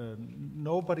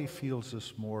 Nobody feels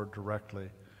this more directly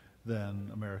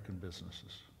than American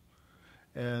businesses.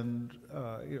 And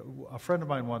a friend of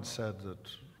mine once said that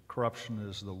corruption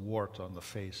is the wart on the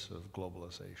face of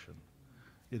globalization.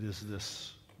 It is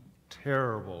this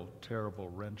terrible, terrible,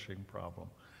 wrenching problem.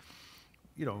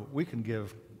 We can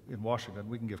give, in Washington,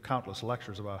 we can give countless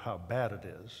lectures about how bad it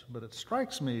is, but it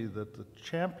strikes me that the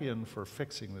champion for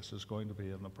fixing this is going to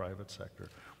be in the private sector.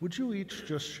 Would you each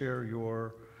just share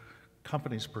your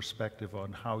company's perspective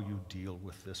on how you deal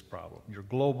with this problem? You're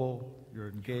global, you're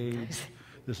engaged.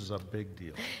 This is a big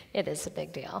deal. It is a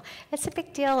big deal. It's a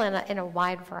big deal in a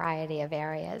wide variety of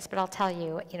areas. But I'll tell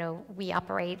you, we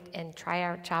operate and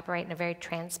try to operate in a very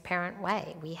transparent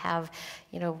way. We have,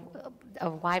 a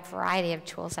wide variety of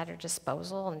tools at our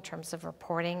disposal in terms of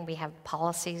reporting. We have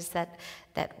policies that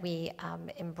we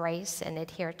embrace and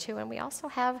adhere to, and we also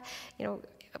have,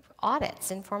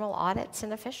 audits, informal audits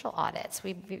and official audits.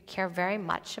 We care very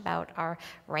much about our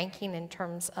ranking in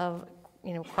terms of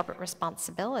corporate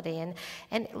responsibility.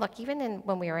 And look, even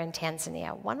when we were in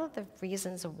Tanzania, one of the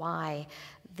reasons why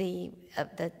the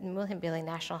Muhimbili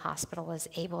National Hospital was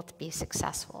able to be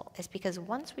successful is because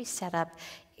once we set up,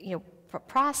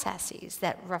 processes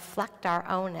that reflect our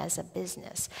own as a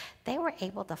business, they were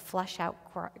able to flush out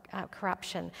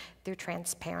corruption through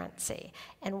transparency.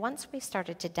 And once we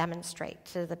started to demonstrate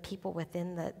to the people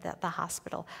within the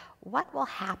hospital what will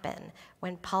happen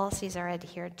when policies are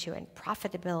adhered to and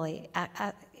profitability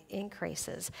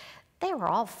increases, they were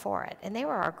all for it, and they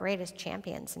were our greatest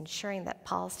champions, ensuring that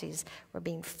policies were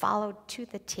being followed to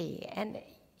the T. And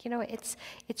it's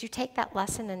you take that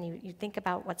lesson and you think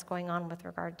about what's going on with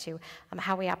regard to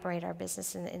how we operate our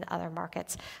business in other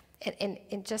markets.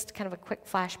 And just kind of a quick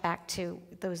flashback to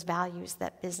those values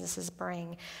that businesses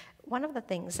bring. One of the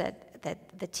things that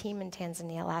the team in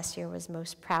Tanzania last year was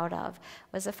most proud of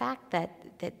was the fact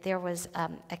that there was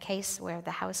a case where the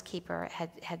housekeeper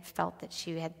had felt that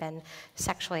she had been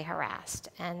sexually harassed.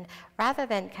 And rather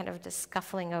than kind of just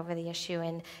scuffling over the issue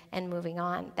and moving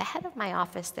on, the head of my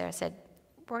office there said,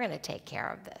 we're going to take care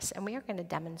of this, and we are going to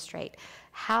demonstrate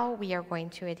how we are going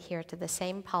to adhere to the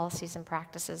same policies and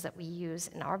practices that we use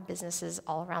in our businesses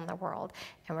all around the world,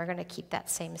 and we're going to keep that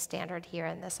same standard here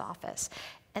in this office.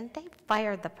 And they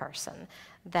fired the person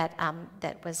that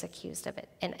was accused of it.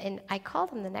 And I called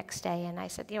him the next day, and I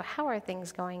said, how are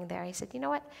things going there? He said, you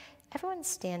know what? Everyone's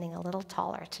standing a little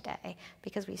taller today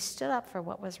because we stood up for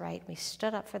what was right. We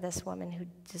stood up for this woman who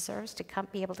deserves to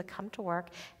be able to come to work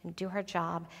and do her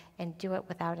job and do it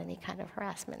without any kind of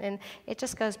harassment. And it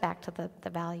just goes back to the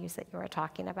values that you were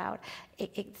talking about.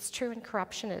 It's true in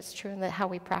corruption. It's true in how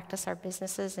we practice our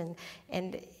businesses. And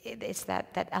it's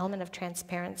that element of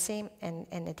transparency and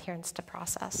adherence to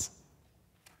process.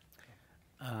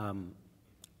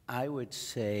 I would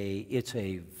say it's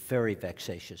a very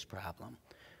vexatious problem.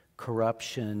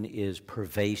 Corruption is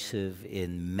pervasive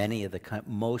in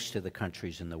most of the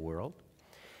countries in the world,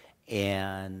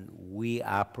 and we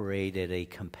operate at a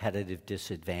competitive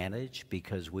disadvantage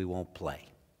because we won't play.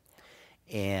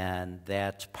 And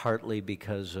that's partly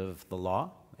because of the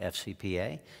law,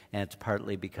 FCPA, and it's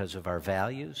partly because of our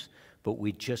values, but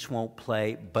we just won't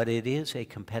play. But it is a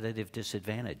competitive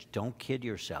disadvantage. Don't kid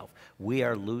yourself. We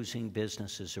are losing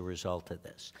business as a result of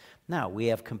this. Now, we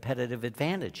have competitive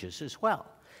advantages as well.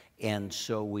 And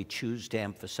so we choose to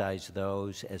emphasize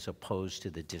those as opposed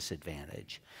to the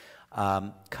disadvantage.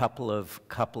 Couple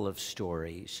of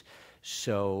stories.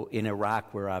 So in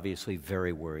Iraq, we're obviously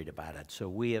very worried about it. So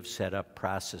we have set up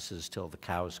processes till the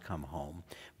cows come home.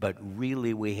 But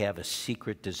really, we have a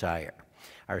secret desire.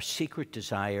 Our secret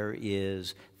desire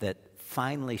is that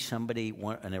finally somebody,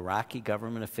 an Iraqi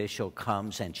government official,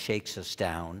 comes and shakes us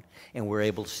down, and we're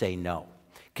able to say no.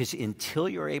 Because until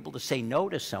you're able to say no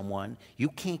to someone, you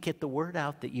can't get the word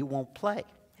out that you won't play.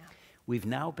 Yeah. We've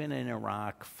now been in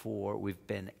Iraq we've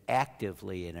been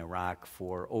actively in Iraq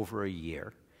for over a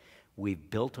year. We've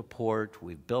built a port,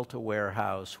 we've built a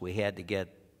warehouse, we had to get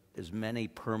as many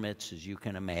permits as you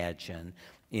can imagine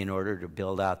in order to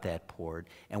build out that port,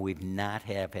 and we've not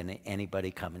had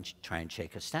anybody come and try and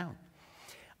shake us down.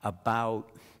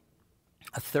 About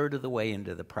a third of the way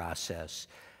into the process,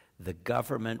 the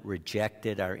government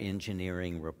rejected our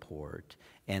engineering report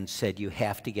and said, you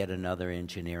have to get another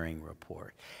engineering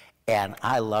report. And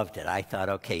I loved it. I thought,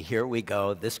 okay, here we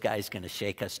go. This guy's going to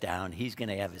shake us down. He's going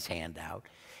to have his hand out.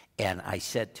 And I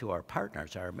said to our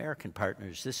partners, our American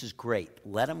partners, this is great.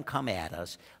 Let them come at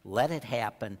us. Let it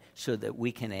happen so that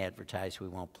we can advertise we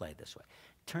won't play this way.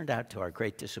 Turned out, to our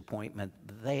great disappointment,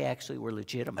 they actually were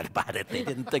legitimate about it. They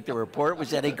didn't think the report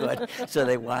was any good, so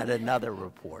they wanted another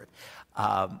report.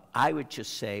 I would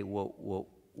just say,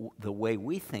 the way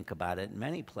we think about it in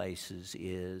many places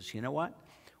is, you know what?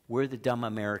 We're the dumb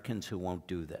Americans who won't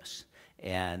do this.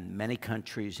 And many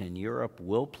countries in Europe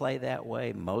will play that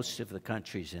way. Most of the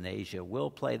countries in Asia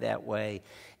will play that way.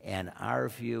 And our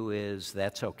view is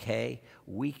that's okay.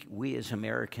 We as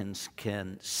Americans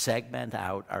can segment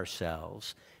out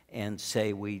ourselves and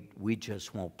say we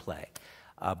just won't play.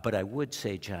 But I would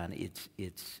say, John,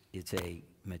 it's a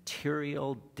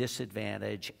material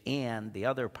disadvantage, and the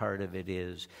other part of it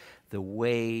is the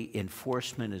way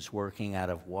enforcement is working out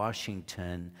of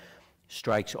Washington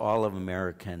strikes all of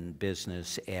American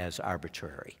business as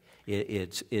arbitrary.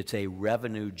 It's a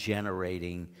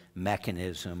revenue-generating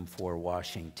mechanism for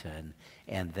Washington,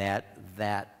 and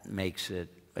that makes it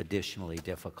additionally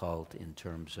difficult in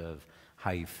terms of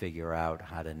how you figure out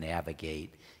how to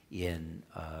navigate in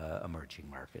emerging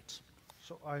markets.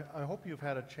 So I hope you've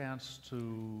had a chance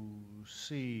to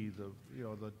see the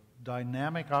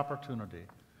dynamic opportunity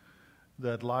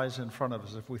that lies in front of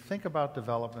us if we think about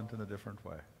development in a different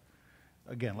way.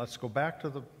 Again, let's go back to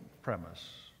the premise.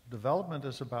 Development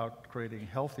is about creating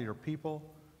healthier people,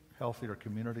 healthier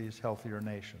communities, healthier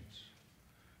nations.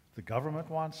 The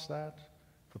government wants that.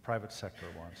 The private sector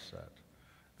wants that.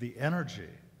 The energy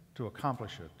to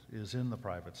accomplish it is in the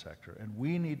private sector, and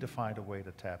we need to find a way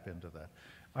to tap into that.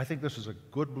 I think this is a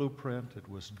good blueprint. It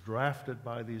was drafted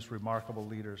by these remarkable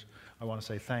leaders. I want to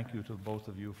say thank you to both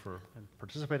of you for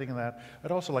participating in that.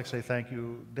 I'd also like to say thank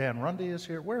you. Dan Rundy is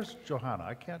here. Where's Johanna?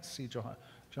 I can't see Johanna.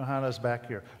 Johanna's back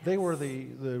here. They were the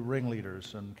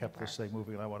ringleaders and kept this thing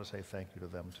moving, and I want to say thank you to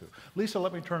them too. Lisa,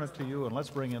 let me turn it to you, and let's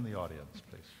bring in the audience,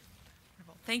 please.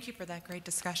 Thank you for that great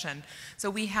discussion.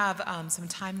 So we have some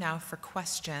time now for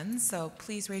questions. So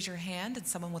please raise your hand, and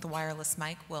someone with a wireless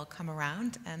mic will come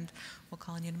around, and we'll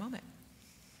call on you in a moment.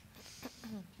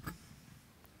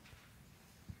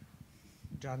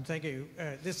 John, thank you.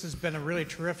 This has been a really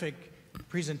terrific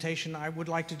presentation. I would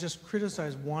like to just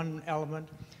criticize one element.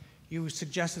 You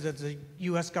suggested that the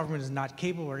U.S. government is not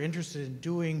capable or interested in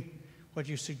doing what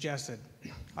you suggested.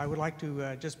 I would like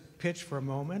to just pitch for a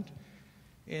moment.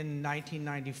 In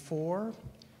 1994,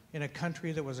 in a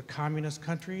country that was a communist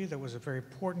country, that was a very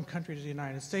important country to the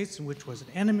United States, and which was an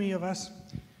enemy of us,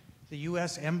 the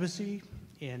U.S. Embassy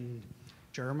in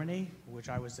Germany, which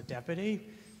I was the deputy,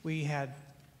 we had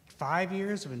 5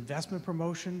 years of investment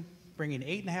promotion, bringing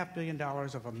 $8.5 billion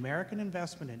of American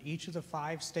investment in each of the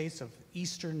 5 states of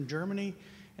Eastern Germany,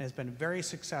 and has been very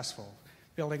successful,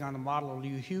 building on the model of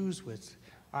Lew Hughes with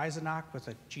Eisenach, with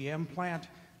a GM plant,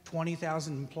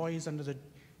 20,000 employees under the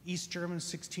East German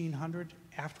 1,600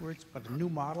 afterwards, but a new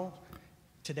model.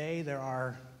 Today there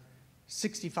are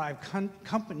 65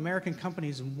 American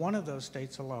companies in one of those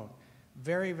states alone.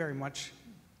 Very, very much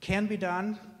can be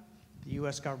done. The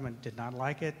U.S. government did not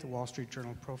like it. The Wall Street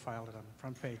Journal profiled it on the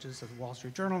front pages of the Wall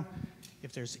Street Journal.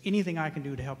 If there's anything I can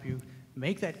do to help you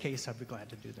make that case, I'd be glad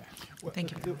to do that. Well,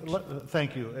 thank you.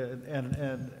 Thank you,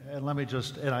 and let me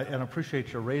just, and I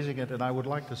appreciate your raising it, and I would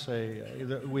like to say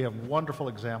that we have wonderful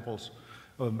examples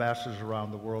of ambassadors around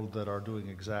the world that are doing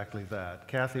exactly that.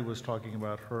 Kathy was talking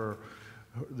about her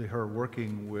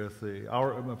working with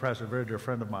our president, a very dear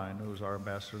friend of mine, who's our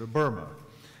ambassador to Burma.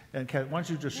 And Kathy, why don't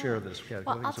you just share this, Kathy?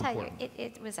 Well, I'll tell you,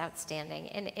 it was outstanding,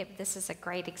 and this is a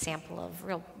great example of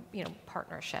real,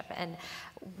 partnership. And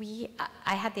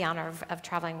I had the honor of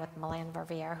traveling with Milan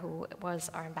Verveer, who was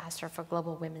our ambassador for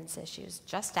global women's issues,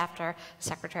 just after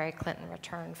Secretary Clinton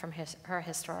returned from her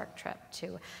historic trip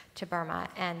to Burma.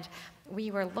 And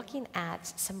we were looking at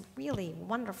some really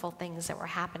wonderful things that were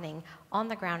happening on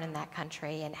the ground in that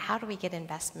country, and how do we get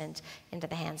investment into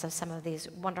the hands of some of these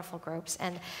wonderful groups.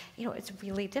 And it's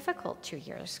really difficult 2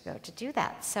 years ago to do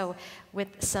that. So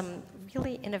with some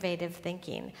really innovative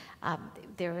thinking,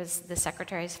 there was the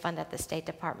Secretary's Fund at the State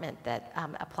Department that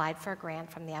applied for a grant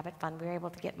from the Abbott Fund. We were able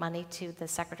to get money to the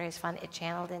Secretary's Fund. It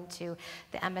channeled into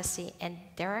the embassy, and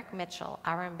Derek Mitchell,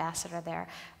 our ambassador there,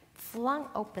 flung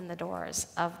open the doors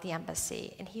of the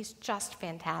embassy, and he's just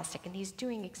fantastic, and he's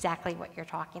doing exactly what you're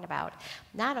talking about.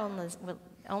 Not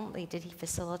only did he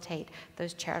facilitate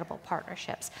those charitable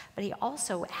partnerships, but he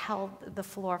also held the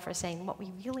floor for saying what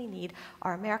we really need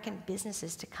are American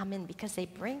businesses to come in, because they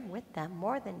bring with them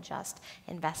more than just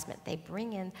investment. They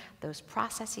bring in those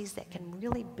processes that can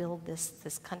really build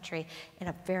this country in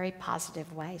a very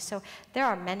positive way. So there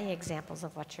are many examples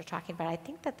of what you're talking about. I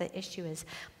think that the issue is,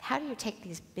 how do you take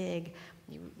these big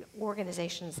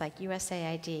organizations like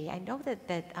USAID? I know that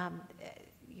the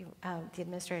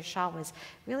Administrator Shaw was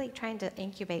really trying to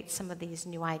incubate some of these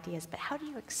new ideas, but how do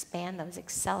you expand those,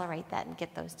 accelerate that, and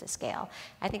get those to scale?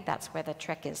 I think that's where the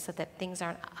trick is, so that things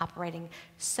aren't operating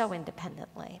so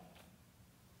independently.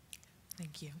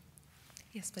 Thank you.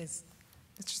 Yes, please.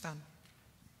 Mr. Stone.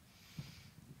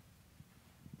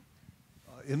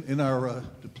 In our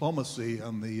diplomacy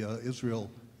on the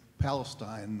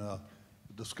Israel-Palestine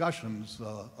discussions,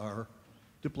 our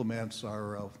diplomats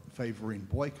are favoring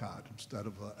boycott instead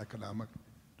of economic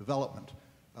development.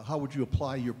 How would you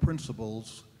apply your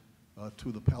principles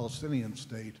to the Palestinian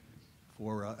state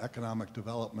for economic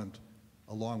development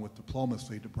along with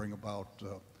diplomacy to bring about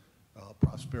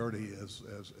prosperity as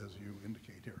you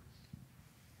indicate here?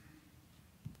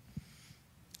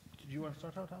 Did you want to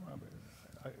start out, Tom?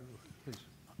 Please.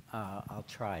 I'll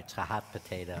try. It's a hot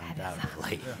potato,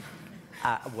 undoubtedly. Yeah.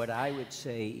 What I would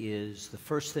say is the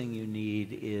first thing you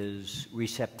need is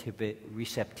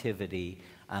receptivity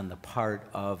on the part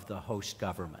of the host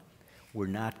government. We're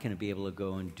not going to be able to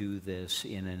go and do this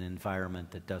in an environment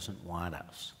that doesn't want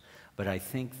us. But I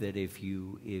think that if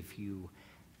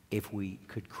we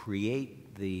could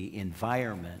create the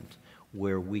environment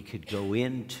where we could go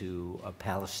into a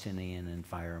Palestinian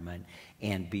environment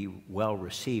and be well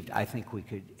received, I think we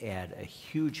could add a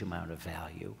huge amount of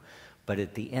value. But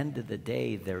at the end of the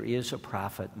day, there is a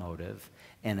profit motive,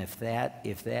 and if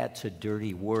that's a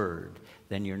dirty word,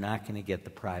 then you're not going to get the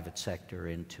private sector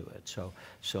into it.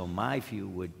 So my view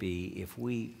would be, if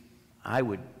we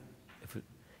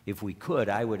could,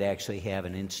 I would actually have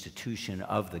an institution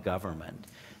of the government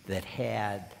that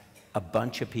had a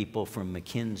bunch of people from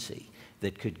McKinsey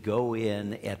that could go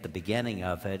in at the beginning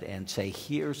of it and say,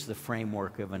 here's the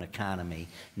framework of an economy.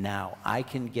 Now, I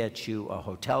can get you a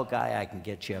hotel guy, I can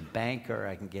get you a banker,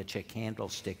 I can get you a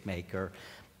candlestick maker,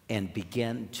 and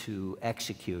begin to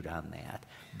execute on that.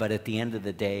 But at the end of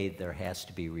the day, there has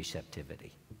to be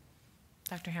receptivity.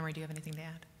 Dr. Hamre, do you have anything to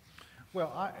add?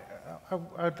 Well,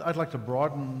 I'd like to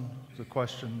broaden the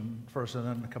question first and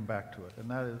then come back to it.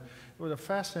 And that is, it was a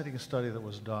fascinating study that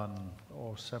was done,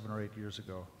 7 or 8 years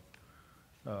ago,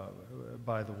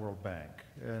 by the World Bank,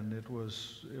 and it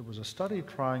was a study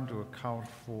trying to account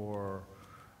for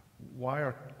why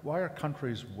are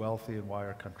countries wealthy and why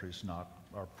are countries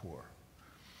are poor,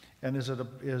 and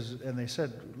and they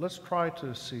said, let's try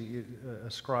to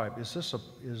ascribe, is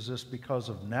this because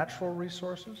of natural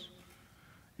resources,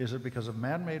 is it because of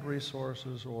man-made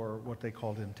resources, or what they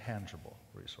called intangible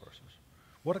resources?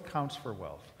 What accounts for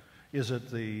wealth? Is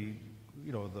it the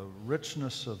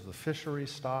richness of the fishery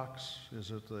stocks?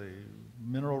 Is it the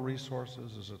mineral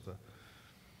resources? Is it the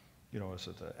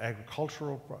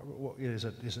agricultural? Is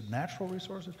it natural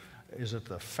resources? Is it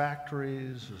the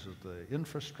factories? Is it the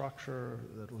infrastructure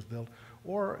that was built?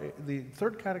 Or the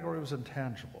third category was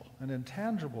intangible. And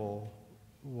intangible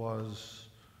was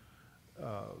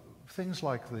things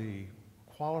like the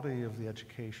quality of the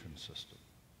education system,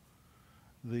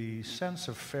 the sense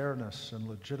of fairness and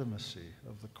legitimacy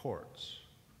of the courts,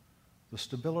 the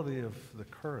stability of the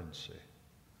currency,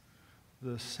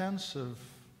 the sense of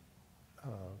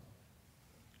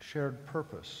shared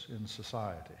purpose in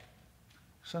society,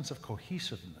 sense of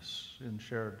cohesiveness in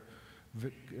shared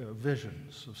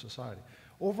visions of society.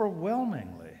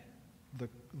 Overwhelmingly,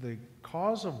 the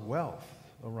cause of wealth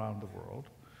around the world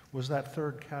was that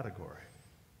third category,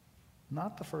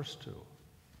 not the first two.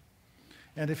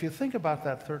 And if you think about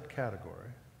that third category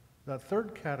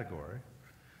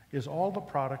is all the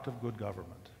product of good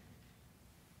government.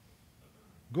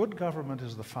 Good government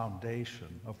is the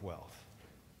foundation of wealth.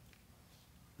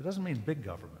 It doesn't mean big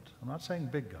government. I'm not saying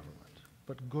big government,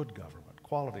 but good government,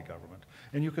 quality government.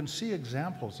 And you can see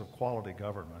examples of quality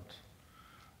government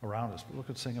around us. But look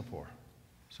at Singapore.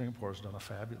 Singapore has done a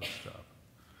fabulous job.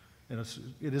 And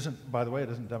it isn't, by the way, it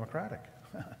isn't democratic,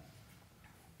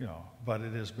 you know, but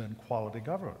it has been quality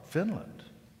government. Finland,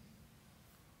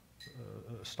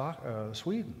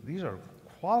 Sweden, these are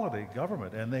quality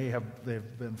government, and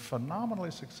they've been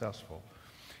phenomenally successful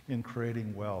in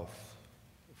creating wealth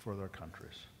for their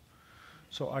countries.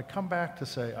 So I come back to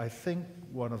say, I think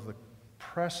one of the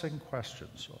pressing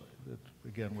questions,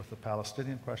 again with the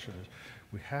Palestinian question, is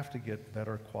we have to get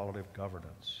better quality of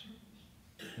governance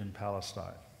in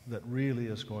Palestine that really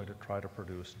is going to try to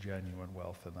produce genuine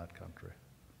wealth in that country.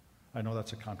 I know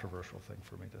that's a controversial thing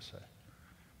for me to say,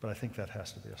 but I think that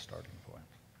has to be a starting point.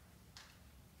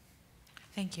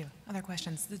 Thank you. Other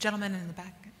questions? The gentleman in the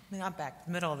back, not back,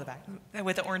 the middle of the back,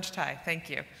 with the orange tie. Thank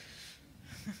you.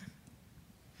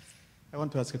 I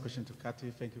want to ask a question to Kathy.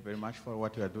 Thank you very much for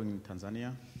what you are doing in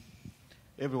Tanzania.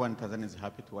 Everyone in Tanzania is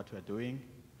happy to what you are doing.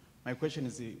 My question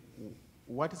is,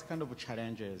 what is kind of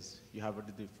challenges you have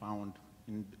already found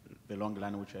in the long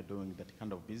run which you are doing that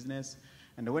kind of business?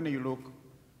 And when you look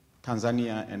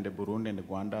Tanzania and Burundi and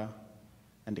Rwanda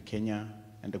and Kenya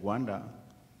and Rwanda,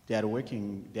 they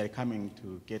are coming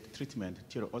to get treatment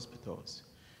to hospitals.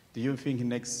 Do you think in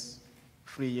the next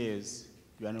 3 years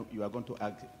you are going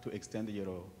to extend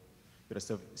your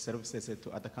services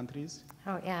to other countries?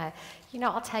 Oh, yeah. You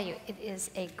know, I'll tell you, it is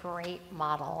a great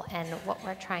model, and what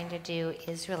we're trying to do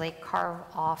is really carve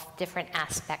off different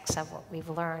aspects of what we've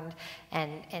learned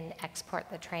and export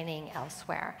the training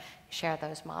elsewhere, share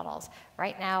those models.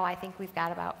 Right now, I think we've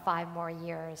got about 5 more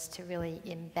years to really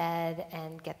embed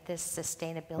and get this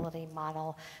sustainability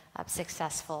model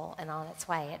successful and on its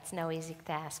way. It's no easy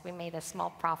task. We made a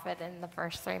small profit in the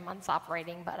first 3 months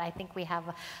operating, but I think we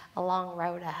have a long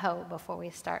road to hoe before we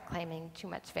start claiming too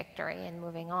much victory and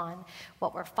moving on.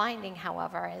 What we're finding,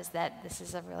 however, is that this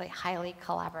is a really highly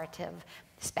collaborative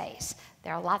space.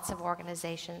 There are lots of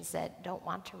organizations that don't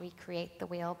want to recreate the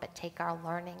wheel but take our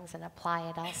learnings and apply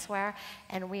it elsewhere,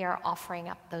 and we are offering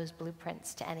up those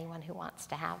blueprints to anyone who wants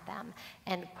to have them.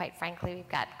 And quite frankly, we've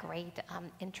got great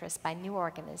interest by new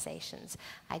organizations.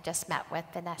 I just met with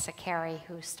Vanessa Carey,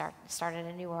 who started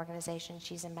a new organization.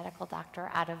 She's a medical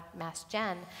doctor out of Mass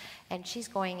Gen, and she's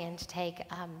going in to take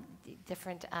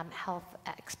different health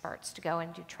experts to go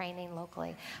and do training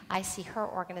locally. I see her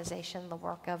organization, the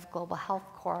work of Global Health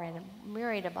Corps, and a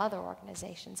myriad of other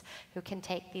organizations who can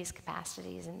take these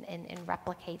capacities and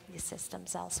replicate these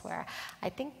systems elsewhere. I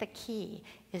think the key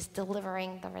is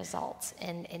delivering the results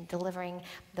and delivering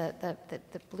the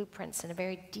blueprints in a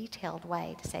very detailed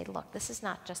way to say, look, this is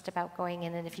not just about going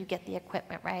in and if you get the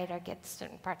equipment right or get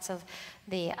certain parts of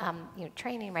the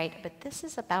training right, but this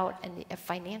is about a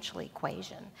financial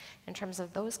equation in terms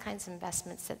of those kinds of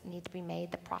investments that need to be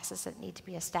made, the process that need to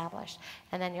be established,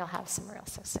 and then you'll have some real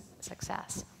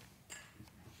success.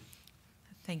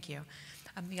 Thank you.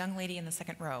 The young lady in the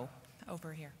second row,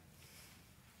 over here.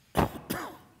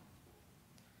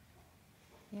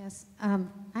 Yes,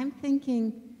 I'm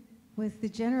thinking with the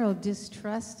general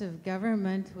distrust of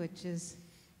government, which is,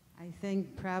 I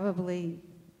think, probably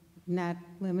not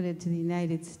limited to the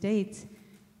United States,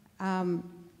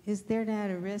 is there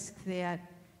not a risk that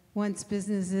once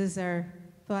businesses are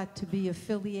thought to be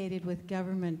affiliated with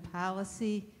government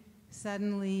policy,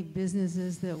 suddenly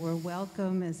businesses that were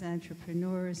welcome as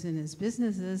entrepreneurs and as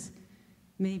businesses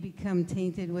may become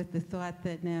tainted with the thought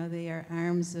that now they are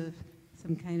arms of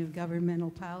some kind of governmental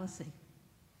policy?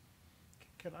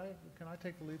 Can I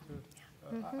take the lead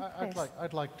to?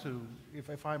 I'd like to,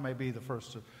 if I may be the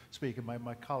first to speak, and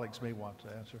my colleagues may want to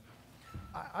answer.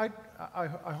 I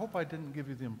hope I didn't give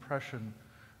you the impression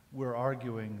we're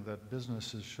arguing that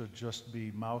businesses should just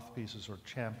be mouthpieces or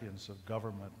champions of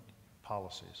government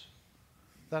policies.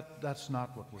 That's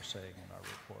not what we're saying in our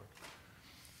report.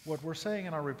 What we're saying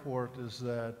in our report is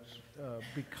that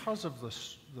because of the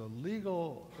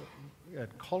legal and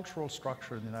cultural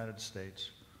structure in the United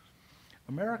States,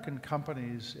 American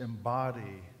companies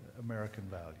embody American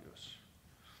values.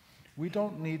 We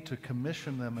don't need to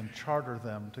commission them and charter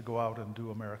them to go out and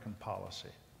do American policy.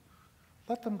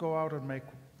 Let them go out and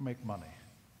make money.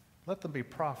 Let them be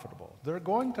profitable. They're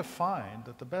going to find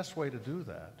that the best way to do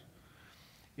that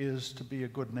is to be a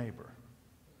good neighbor.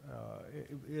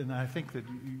 And I think that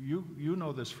you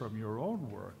know this from your own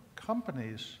work.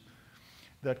 Companies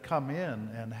that come in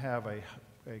and have a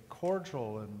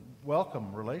cordial and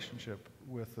welcome relationship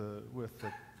with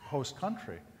the host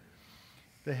country,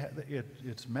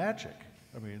 it's magic.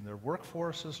 I mean, their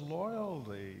workforce is loyal,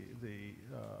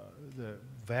 the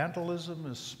vandalism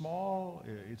is small,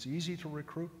 it's easy to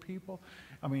recruit people.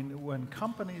 I mean, when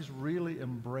companies really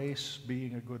embrace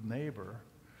being a good neighbor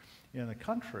in a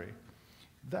country,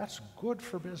 that's good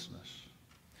for business.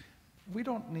 We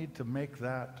don't need to make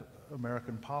that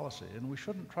American policy, and we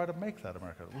shouldn't try to make that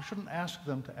American. We shouldn't ask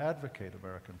them to advocate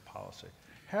American policy.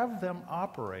 Have them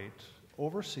operate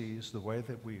overseas the way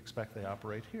that we expect they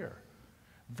operate here.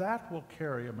 That will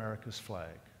carry America's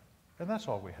flag, and that's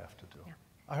all we have to do.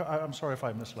 Yeah. I'm sorry if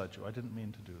I misled you. I didn't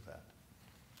mean to do that.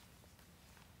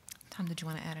 Tom, did you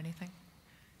want to add anything?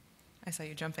 I saw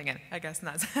you jumping in. I guess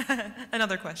not.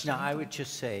 Another question. No, I would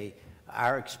just say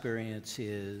our experience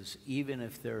is even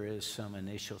if there is some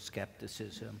initial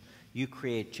skepticism, you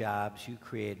create jobs, you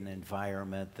create an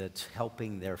environment that's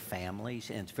helping their families,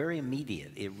 and it's very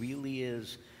immediate. It really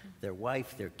is their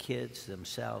wife, their kids,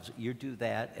 themselves. You do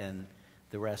that, and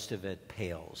the rest of it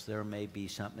pales. There may be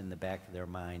something in the back of their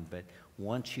mind, but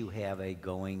once you have a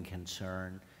going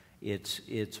concern,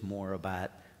 it's more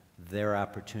about their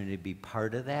opportunity to be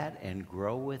part of that and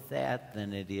grow with that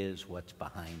than it is what's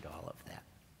behind all of that.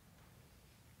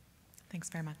 Thanks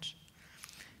very much.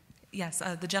 Yes,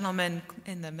 the gentleman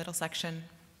in the middle section,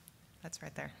 that's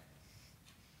right there.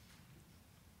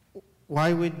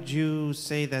 Why would you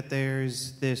say that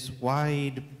there's this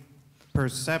wide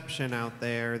perception out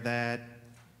there that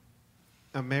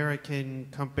American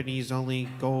companies only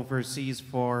go overseas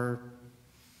for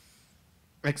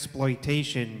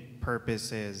exploitation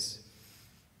purposes?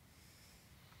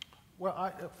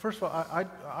 Well, first of all,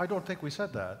 I don't think we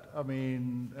said that. I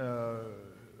mean,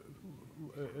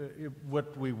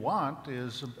 what we want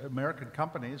is American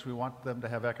companies, we want them to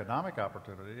have economic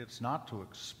opportunity. It's not to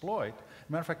exploit. As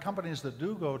a matter of fact, companies that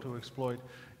do go to exploit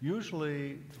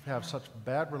usually have such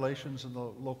bad relations in the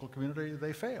local community,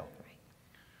 they fail.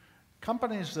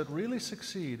 Companies that really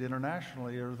succeed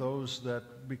internationally are those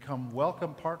that become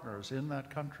welcome partners in that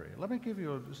country. Let me give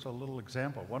you just a little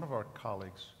example. One of our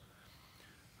colleagues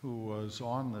who was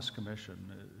on this commission,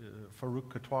 Farouk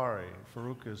Katwari.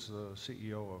 Farouk is the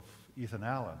CEO of Ethan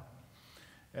Allen.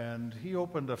 And he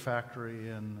opened a factory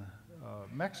in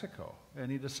Mexico,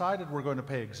 and he decided we're going to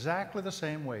pay exactly the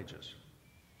same wages.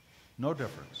 No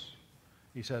difference.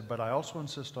 He said, but I also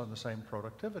insist on the same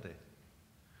productivity.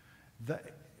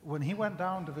 When he went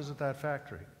down to visit that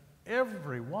factory,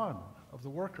 every one of the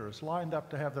workers lined up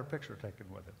to have their picture taken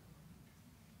with him.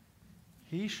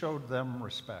 He showed them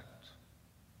respect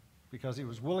because he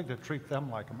was willing to treat them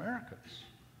like Americans.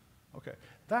 Okay,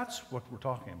 that's what we're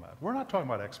talking about. We're not talking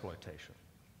about exploitation.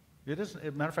 It isn't, as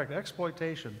a matter of fact,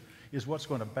 exploitation is what's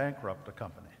going to bankrupt a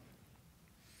company.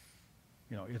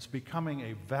 You know, it's becoming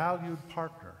a valued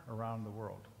partner around the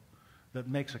world that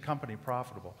makes a company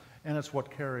profitable, and it's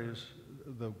what carries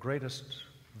the greatest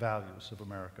values of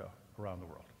America around the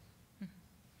world.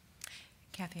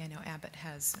 Kathy, I know Abbott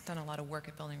has done a lot of work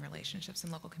at building relationships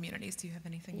in local communities. Do you have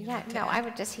anything you'd Yeah, like to no, add? I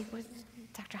would just,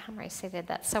 Dr. Hamre stated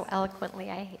that so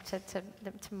eloquently. I hate to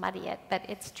muddy it, but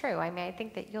it's true. I mean, I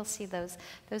think that you'll see those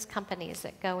companies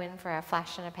that go in for a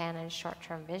flash in a pan and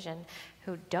short-term vision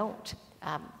who don't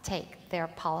take their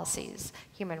policies,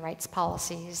 human rights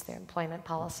policies, their employment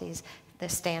policies, the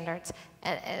standards,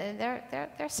 and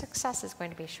their success is going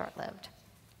to be short-lived.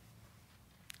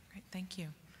 Great, thank you.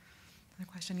 Another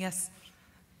question, yes.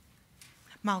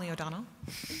 Molly O'Donnell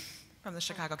from the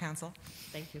Chicago Council.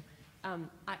 Thank you.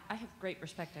 I have great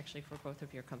respect, actually, for both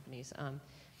of your companies.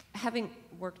 Having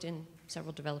worked in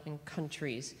several developing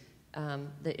countries,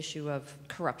 the issue of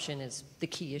corruption is the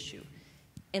key issue.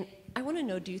 And I want to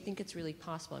know, do you think it's really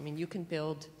possible? I mean, you can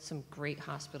build some great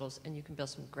hospitals and you can build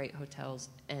some great hotels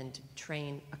and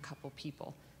train a couple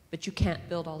people, but you can't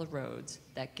build all the roads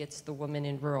that gets the woman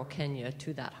in rural Kenya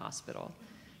to that hospital.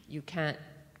 You can't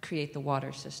create the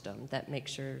water system that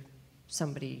makes sure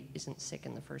somebody isn't sick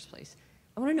in the first place.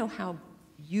 I want to know how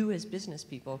you as business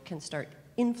people can start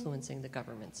influencing the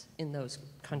governments in those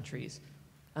countries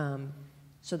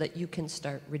so that you can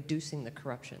start reducing the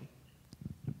corruption.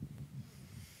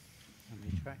 Let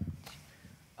me try.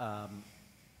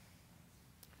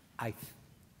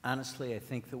 Honestly, I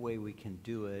think the way we can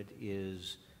do it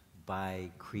is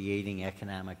by creating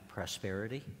economic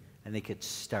prosperity. I think it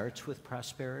starts with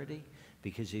prosperity,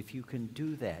 because if you can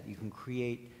do that, you can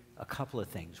create a couple of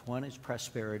things. One is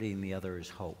prosperity and the other is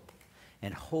hope.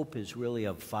 And hope is really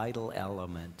a vital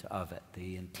element of it,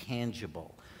 the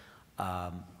intangible.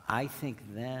 I think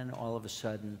then all of a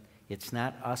sudden it's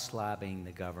not us lobbying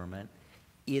the government,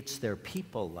 it's their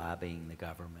people lobbying the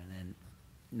government. And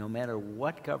no matter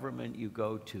what government you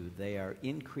go to, they are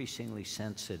increasingly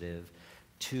sensitive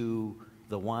to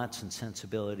the wants and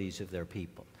sensibilities of their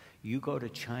people. You go to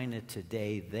China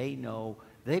today, they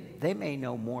may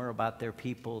know more about their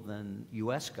people than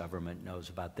U.S. government knows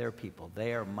about their people.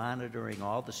 They are monitoring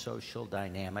all the social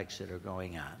dynamics that are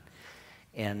going on.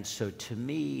 And so to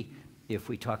me, if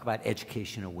we talk about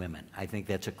education of women, I think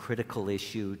that's a critical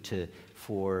issue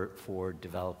for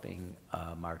developing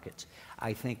markets.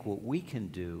 I think what we can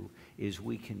do is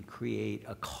we can create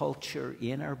a culture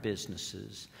in our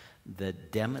businesses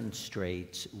that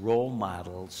demonstrates role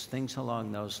models, things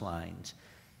along those lines,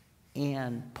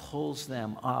 and pulls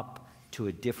them up to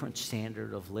a different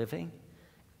standard of living.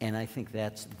 And I think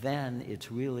then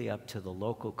it's really up to the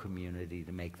local community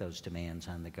to make those demands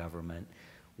on the government.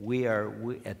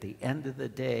 At the end of the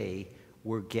day,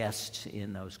 we're guests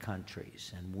in those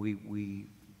countries, and we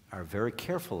are very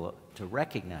careful to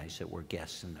recognize that we're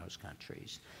guests in those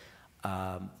countries.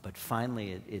 But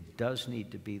finally, it does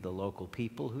need to be the local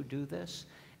people who do this,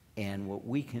 and what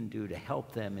we can do to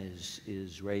help them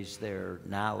is raise their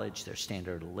knowledge, their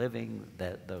standard of living,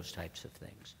 those types of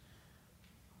things.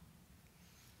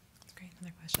 Great,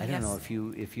 another question. I don't know if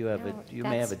you have you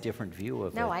may have a different view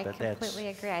of it. No, I completely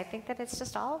agree. I think that it's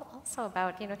just also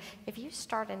about, if you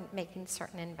start making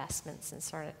certain investments in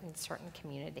certain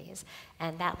communities,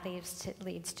 and that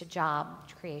leads to job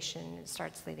creation, it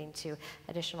starts leading to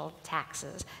additional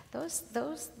taxes.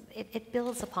 It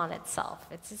builds upon itself.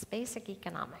 It's just basic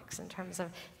economics in terms of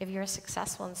if you're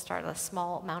successful and start a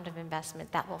small amount of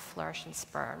investment, that will flourish and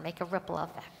spur and make a ripple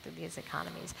effect through these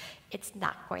economies. It's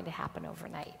not going to happen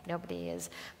overnight. Nobody is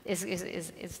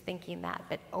thinking that,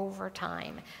 but over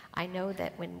time, I know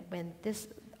that when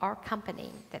our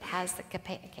company that has the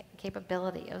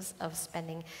capability of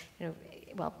spending,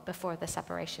 well, before the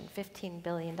separation, $15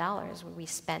 billion we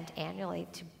spent annually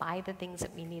to buy the things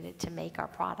that we needed to make our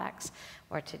products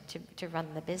or to run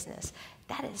the business.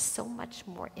 That is so much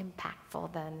more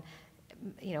impactful than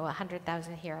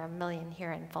 100,000 here, $1 million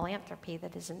here in philanthropy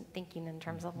that isn't thinking in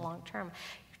terms of long term.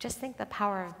 Just think the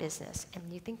power of business, and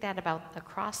you think that about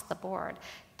across the board,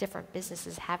 different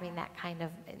businesses having that kind of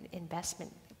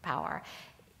investment power.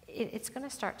 It's going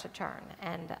to start to turn,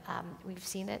 and we've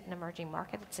seen it in emerging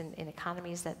markets, in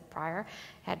economies that prior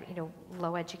had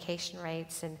low education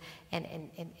rates and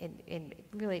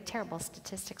really terrible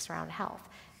statistics around health.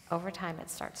 Over time,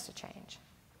 it starts to change.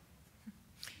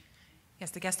 Yes,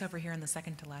 the guest over here in the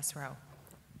second to last row.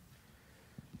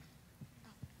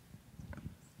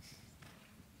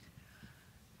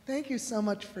 Thank you so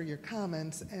much for your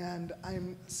comments, and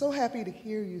I'm so happy to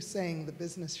hear you saying the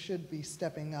business should be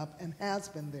stepping up and has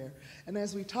been there. And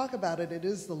as we talk about it, it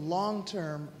is the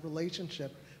long-term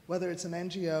relationship, whether it's an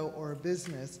NGO or a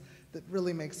business, that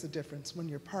really makes a difference when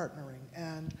you're partnering.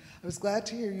 And I was glad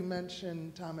to hear you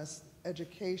mention, Thomas,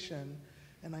 education,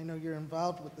 and I know you're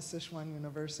involved with the Sichuan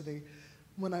University.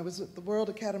 When I was at the World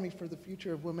Academy for the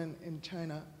Future of Women in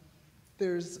China,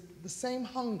 there's the same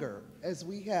hunger as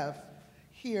we have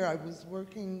here. I was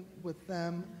working with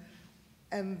them,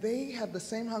 and they have the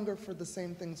same hunger for the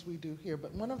same things we do here.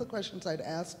 But one of the questions I'd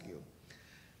ask you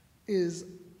is,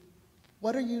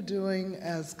 what are you doing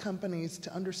as companies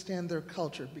to understand their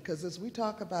culture? Because as we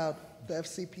talk about the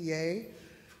FCPA,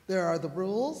 there are the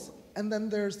rules, and then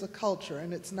there's the culture,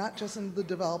 and it's not just in the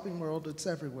developing world, it's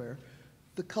everywhere.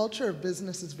 The culture of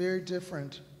business is very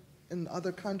different in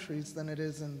other countries than it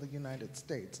is in the United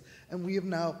States. And we have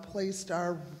now placed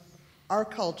our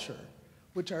culture,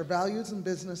 which our values in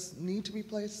business need to be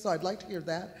placed. So I'd like to hear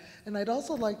that. And I'd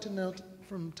also like to know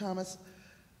from Thomas,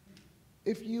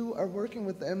 if you are working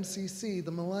with the MCC,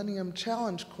 the Millennium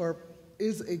Challenge Corp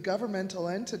is a governmental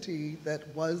entity that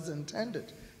was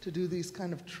intended to do these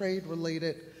kind of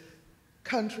trade-related,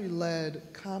 country-led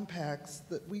compacts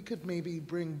that we could maybe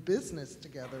bring business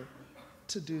together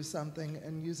to do something,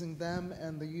 and using them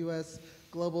and the U.S.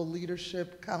 Global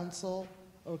Leadership Council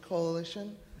or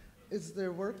Coalition. Is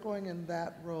there work going in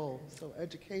that role? So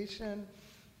education,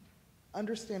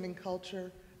 understanding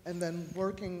culture, and then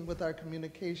working with our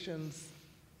communications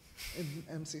in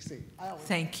MCC.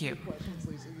 Thank you. Questions,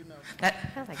 Lisa, you know. I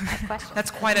like that question.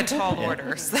 That's quite a tall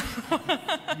order. So.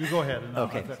 You go ahead.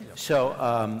 Okay.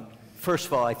 So first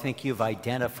of all, I think you've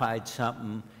identified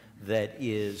something that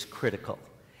is critical,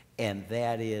 and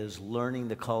that is learning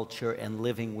the culture and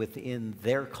living within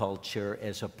their culture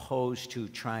as opposed to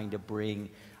trying to bring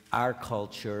our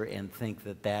culture and think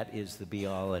that that is the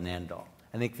be-all and end-all.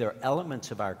 I think there are elements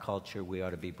of our culture we ought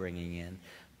to be bringing in,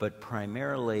 but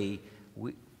primarily,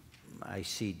 I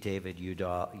see David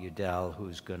Udell,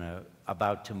 who's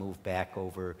about to move back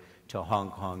over to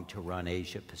Hong Kong to run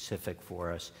Asia Pacific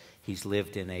for us. He's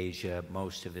lived in Asia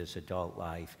most of his adult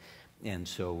life, and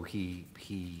so he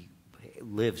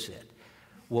lives it.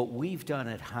 What we've done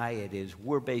at Hyatt is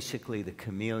we're basically the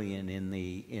chameleon in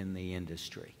the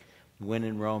industry. When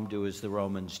in Rome, do as the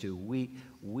Romans do.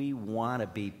 We want to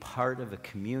be part of a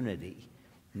community,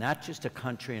 not just a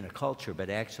country and a culture, but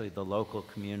actually the local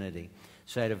community.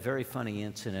 So I had a very funny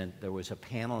incident. There was a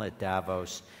panel at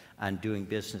Davos on doing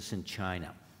business in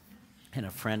China. And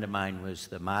a friend of mine was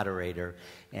the moderator,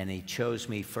 and he chose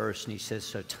me first, and he says,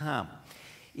 so Tom,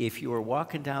 if you were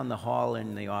walking down the hall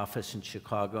in the office in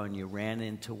Chicago and you ran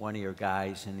into one of your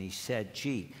guys and he said,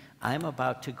 gee, I'm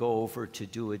about to go over to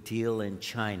do a deal in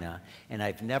China, and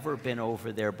I've never been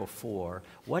over there before,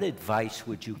 what advice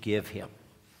would you give him?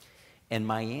 And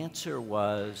my answer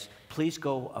was, please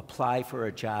go apply for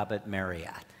a job at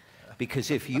Marriott.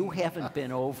 Because if you haven't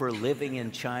been over living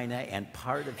in China and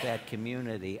part of that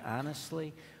community,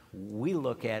 honestly, we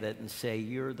look at it and say,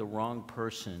 you're the wrong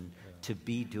person to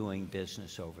be doing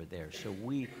business over there. So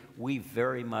we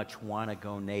very much want to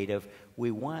go native. We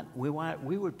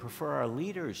would prefer our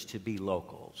leaders to be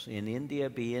locals. In India,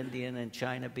 be Indian, and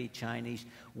China, be Chinese.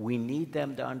 We need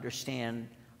them to understand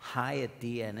Hyatt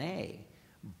DNA,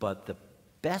 but the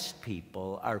best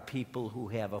people are people who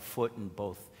have a foot in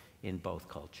both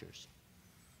cultures.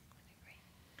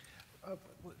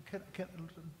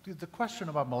 The question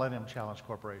about Millennium Challenge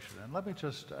Corporation, and let me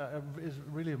just, is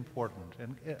really important.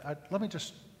 And let me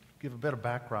just give a bit of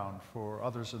background for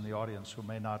others in the audience who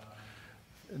may not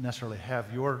necessarily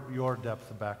have your depth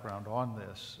of background on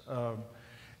this.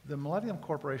 The Millennium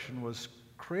Corporation was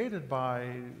created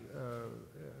by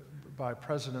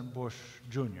President Bush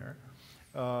Jr.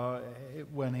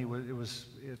 When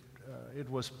it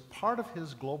was part of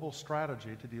his global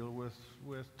strategy to deal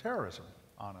with terrorism,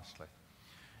 honestly.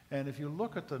 And if you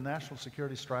look at the national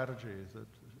security strategy that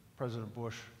President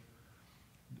Bush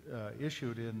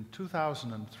issued in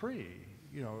 2003,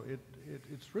 you know,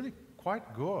 it's really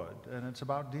quite good, and it's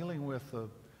about dealing with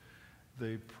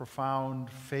the profound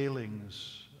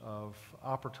failings of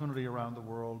opportunity around the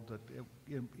world, that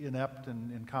inept and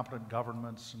incompetent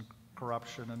governments and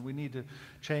corruption, and we need to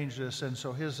change this. And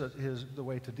so the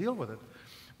way to deal with it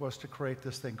was to create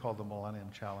this thing called the Millennium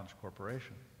Challenge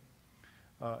Corporation.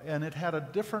 And it had a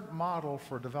different model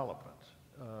for development.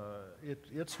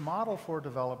 Its model for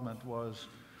development was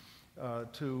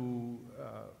to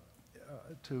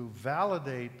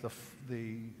validate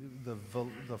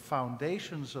the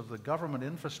foundations of the government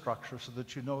infrastructure so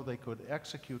that you know they could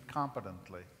execute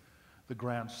competently the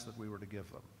grants that we were to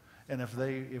give them. And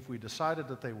if we decided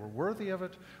that they were worthy of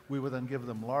it, we would then give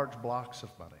them large blocks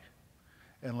of money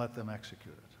and let them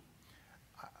execute it.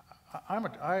 I'm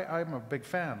a big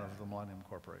fan of the Millennium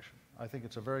Corporation. I think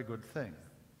it's a very good thing.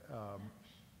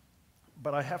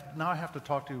 But now I have to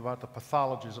talk to you about the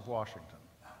pathologies of Washington.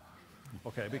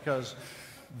 Okay, because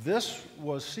this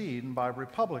was seen by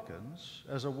Republicans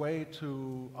as a way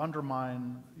to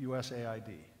undermine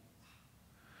USAID.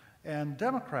 And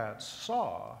Democrats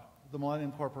saw the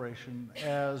Millennium Corporation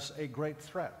as a great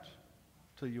threat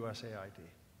to USAID.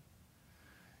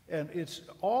 And it's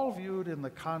all viewed in the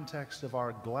context of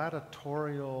our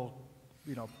gladiatorial,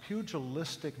 you know,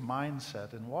 pugilistic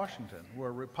mindset in Washington,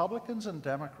 where Republicans and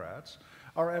Democrats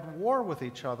are at war with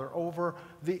each other over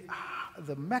the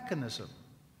mechanism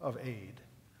of aid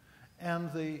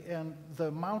and the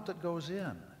amount that goes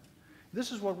in.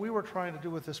 This is what we were trying to do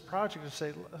with this project, to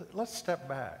say, let's step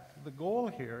back. The goal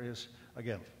here is,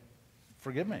 again,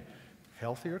 forgive me,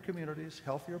 healthier communities,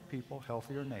 healthier people,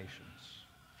 healthier nations.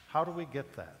 How do we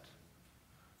get that?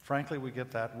 Frankly, we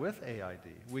get that with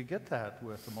AID. We get that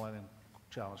with the Millennium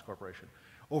Challenge Corporation.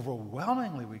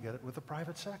 Overwhelmingly, we get it with the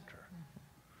private sector.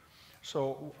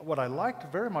 So what I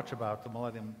liked very much about the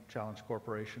Millennium Challenge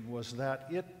Corporation was that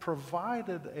it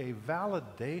provided a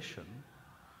validation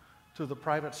to the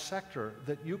private sector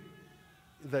that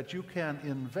you can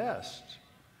invest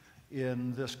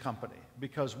in this company,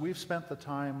 because we've spent the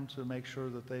time to make sure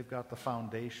that they've got the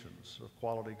foundations of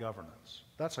quality governance.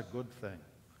 That's a good thing.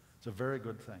 It's a very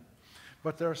good thing.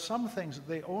 But there are some things that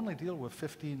they only deal with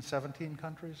 15, 17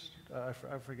 countries. I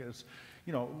forget. It's,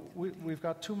 you know, we've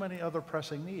got too many other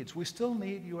pressing needs. We still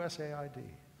need USAID.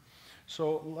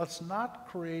 So let's not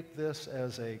create this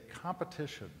as a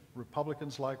competition.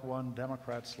 Republicans like one,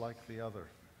 Democrats like the other.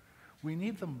 We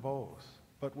need them both.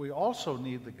 But we also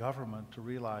need the government to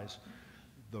realize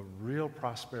the real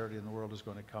prosperity in the world is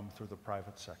going to come through the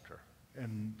private sector.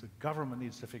 And the government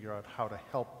needs to figure out how to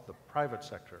help the private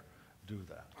sector do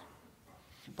that.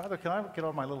 By the way, can I get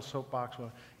on my little soapbox?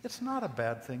 It's not a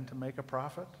bad thing to make a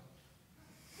profit.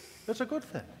 It's a good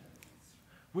thing.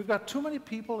 We've got too many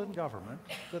people in government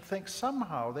that think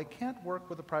somehow they can't work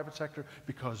with the private sector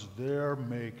because they're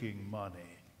making money.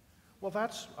 Well,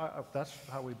 that's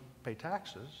how we pay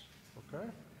taxes, okay?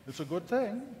 It's a good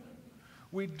thing.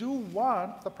 We do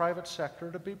want the private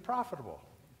sector to be profitable.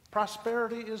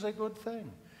 Prosperity is a good thing,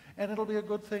 and it'll be a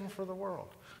good thing for the world.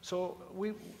 So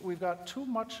we've got too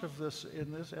much of this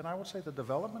in this, and I would say the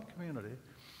development community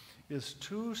is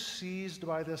too seized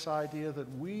by this idea that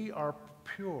we are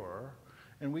pure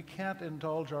and we can't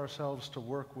indulge ourselves to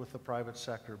work with the private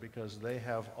sector because they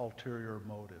have ulterior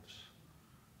motives.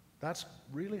 That's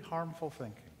really harmful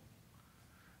thinking.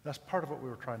 That's part of what we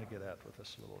were trying to get at with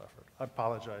this little effort. I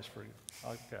apologize for you.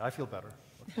 Okay, I feel better.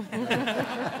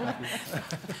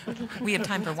 We have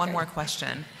time for one more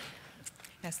question.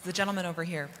 Yes, the gentleman over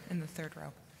here in the third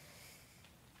row.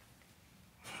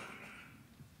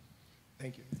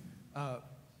 Thank you.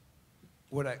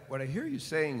 What I hear you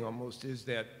saying almost is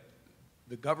that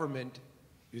the government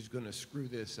is going to screw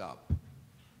this up.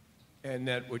 And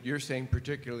that what you're saying,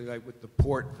 particularly like with the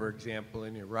port, for example,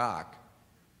 in Iraq,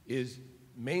 is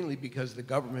mainly because the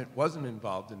government wasn't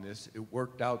involved in this. It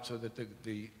worked out so that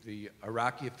the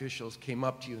Iraqi officials came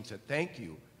up to you and said, thank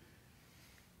you.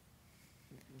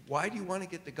 Why do you want to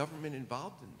get the government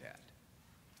involved in that?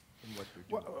 In what they're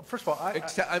doing? Well, first of all,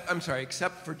 I'm sorry,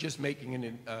 except for just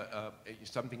making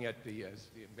something as the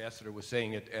ambassador was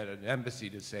saying, at an embassy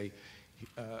to say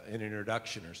an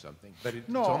introduction or something. But it's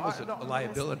almost a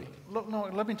liability. No,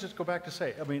 let me just go back to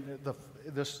say, I mean,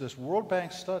 this World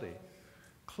Bank study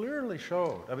clearly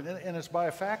showed, I mean, and it's by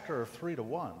a factor of 3 to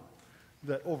 1,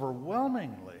 that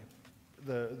overwhelmingly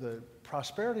the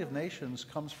prosperity of nations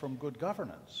comes from good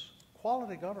governance,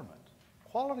 quality government.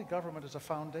 Quality government is a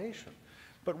foundation.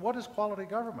 But what is quality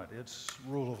government? It's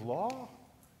rule of law,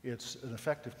 it's an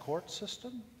effective court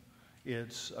system,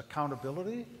 it's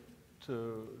accountability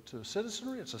to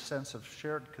citizenry, it's a sense of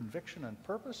shared conviction and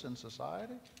purpose in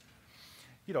society.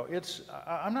 You know,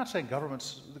 I'm not saying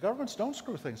the governments don't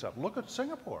screw things up. Look at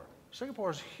Singapore.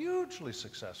 Singapore is hugely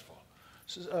successful.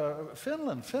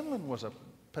 Finland was a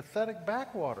pathetic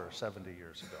backwater 70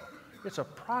 years ago. It's a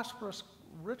prosperous,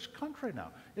 rich country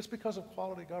now. It's because of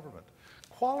quality government.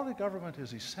 Quality government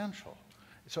is essential.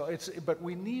 But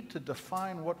we need to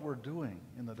define what we're doing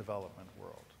in the development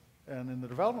world. And in the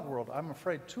development world, I'm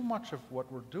afraid too much of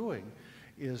what we're doing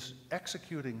is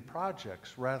executing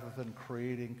projects rather than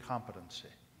creating competency,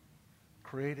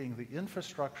 creating the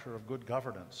infrastructure of good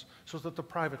governance so that the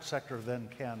private sector then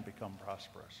can become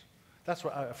prosperous. That's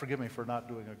what, forgive me for not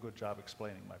doing a good job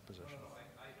explaining my position. I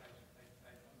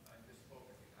misspoke.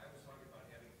 I was talking about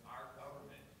having our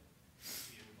government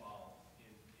be involved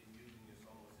in using this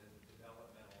almost as a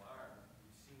developmental arm,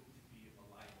 which seemed to be a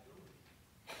liability.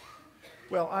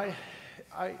 Well,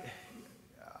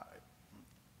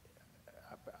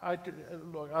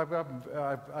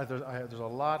 there's a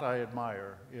lot I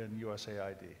admire in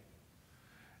USAID,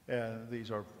 and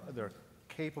they're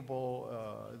capable,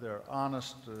 they're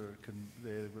honest,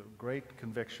 they have great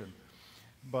conviction,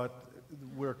 but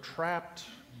we're trapped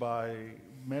by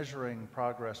measuring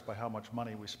progress by how much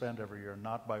money we spend every year,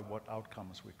 not by what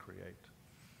outcomes we create.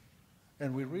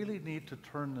 And we really need to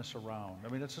turn this around. I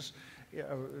mean, it's just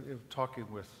talking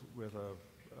with a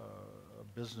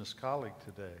business colleague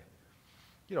today.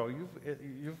 You know,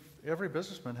 every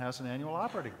businessman has an annual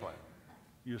operating plan.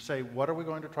 You say, what are we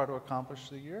going to try to accomplish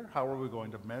the year? How are we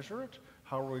going to measure it?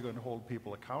 How are we going to hold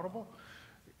people accountable?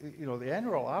 You know, the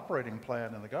annual operating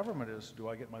plan in the government is, do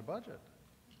I get my budget?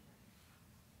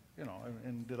 You know,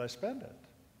 and did I spend it?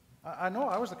 I know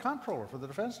I was the comptroller for the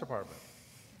Defense Department.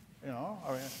 You know,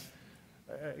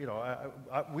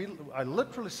 I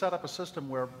literally set up a system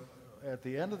where at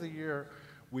the end of the year,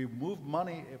 we moved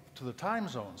money to the time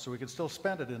zone so we could still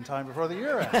spend it in time before the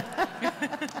year ends.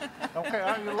 Okay,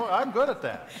 I'm good at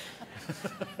that.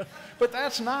 But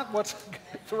that's not what's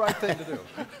the right thing to do.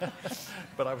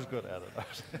 But I was good at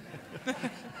it.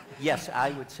 Yes, I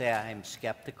would say I'm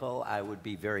skeptical. I would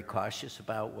be very cautious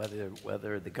about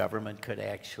whether the government could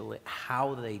actually,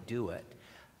 how they do it.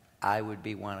 I would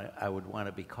want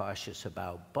to be cautious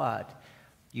about, but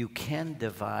you can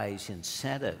devise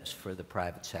incentives for the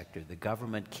private sector. The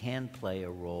government can play a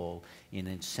role in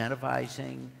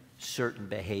incentivizing certain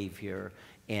behavior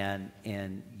and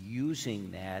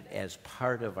using that as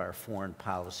part of our foreign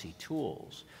policy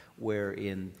tools, where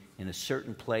in a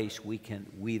certain place we,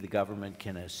 the government,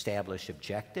 can establish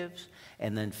objectives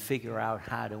and then figure out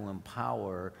how to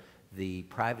empower the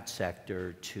private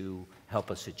sector to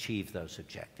help us achieve those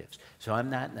objectives. So I'm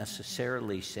not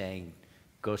necessarily saying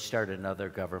go start another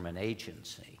government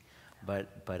agency, but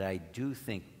I do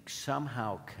think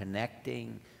somehow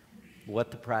connecting what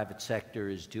the private sector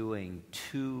is doing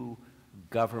to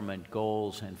government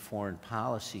goals and foreign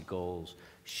policy goals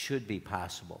should be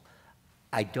possible.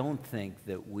 I don't think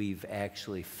that we've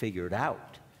actually figured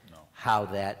out how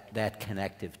that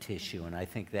connective tissue, and I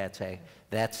think that's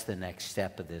the next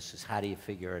step of this, is how do you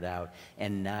figure it out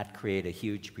and not create a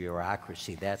huge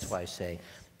bureaucracy. That's why I say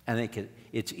I think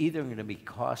it's either going to be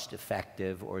cost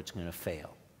effective or it's going to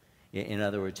fail. In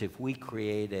other words, if we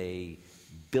create a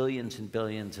billions and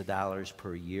billions of dollars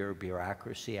per year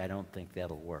bureaucracy, I don't think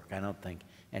that'll work. I don't think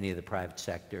any of the private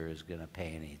sector is going to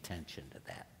pay any attention to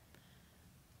that.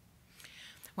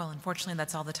 Well, unfortunately,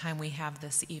 that's all the time we have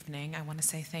this evening. I want to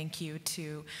say thank you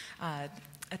to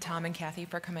Tom and Kathy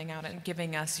for coming out and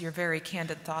giving us your very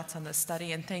candid thoughts on this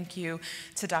study, and thank you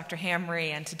to Dr.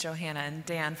 Hamre and to Johanna and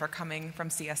Dan for coming from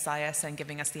CSIS and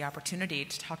giving us the opportunity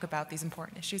to talk about these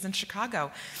important issues in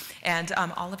Chicago. And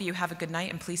all of you have a good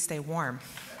night, and please stay warm.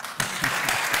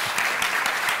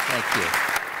 Thank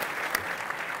you.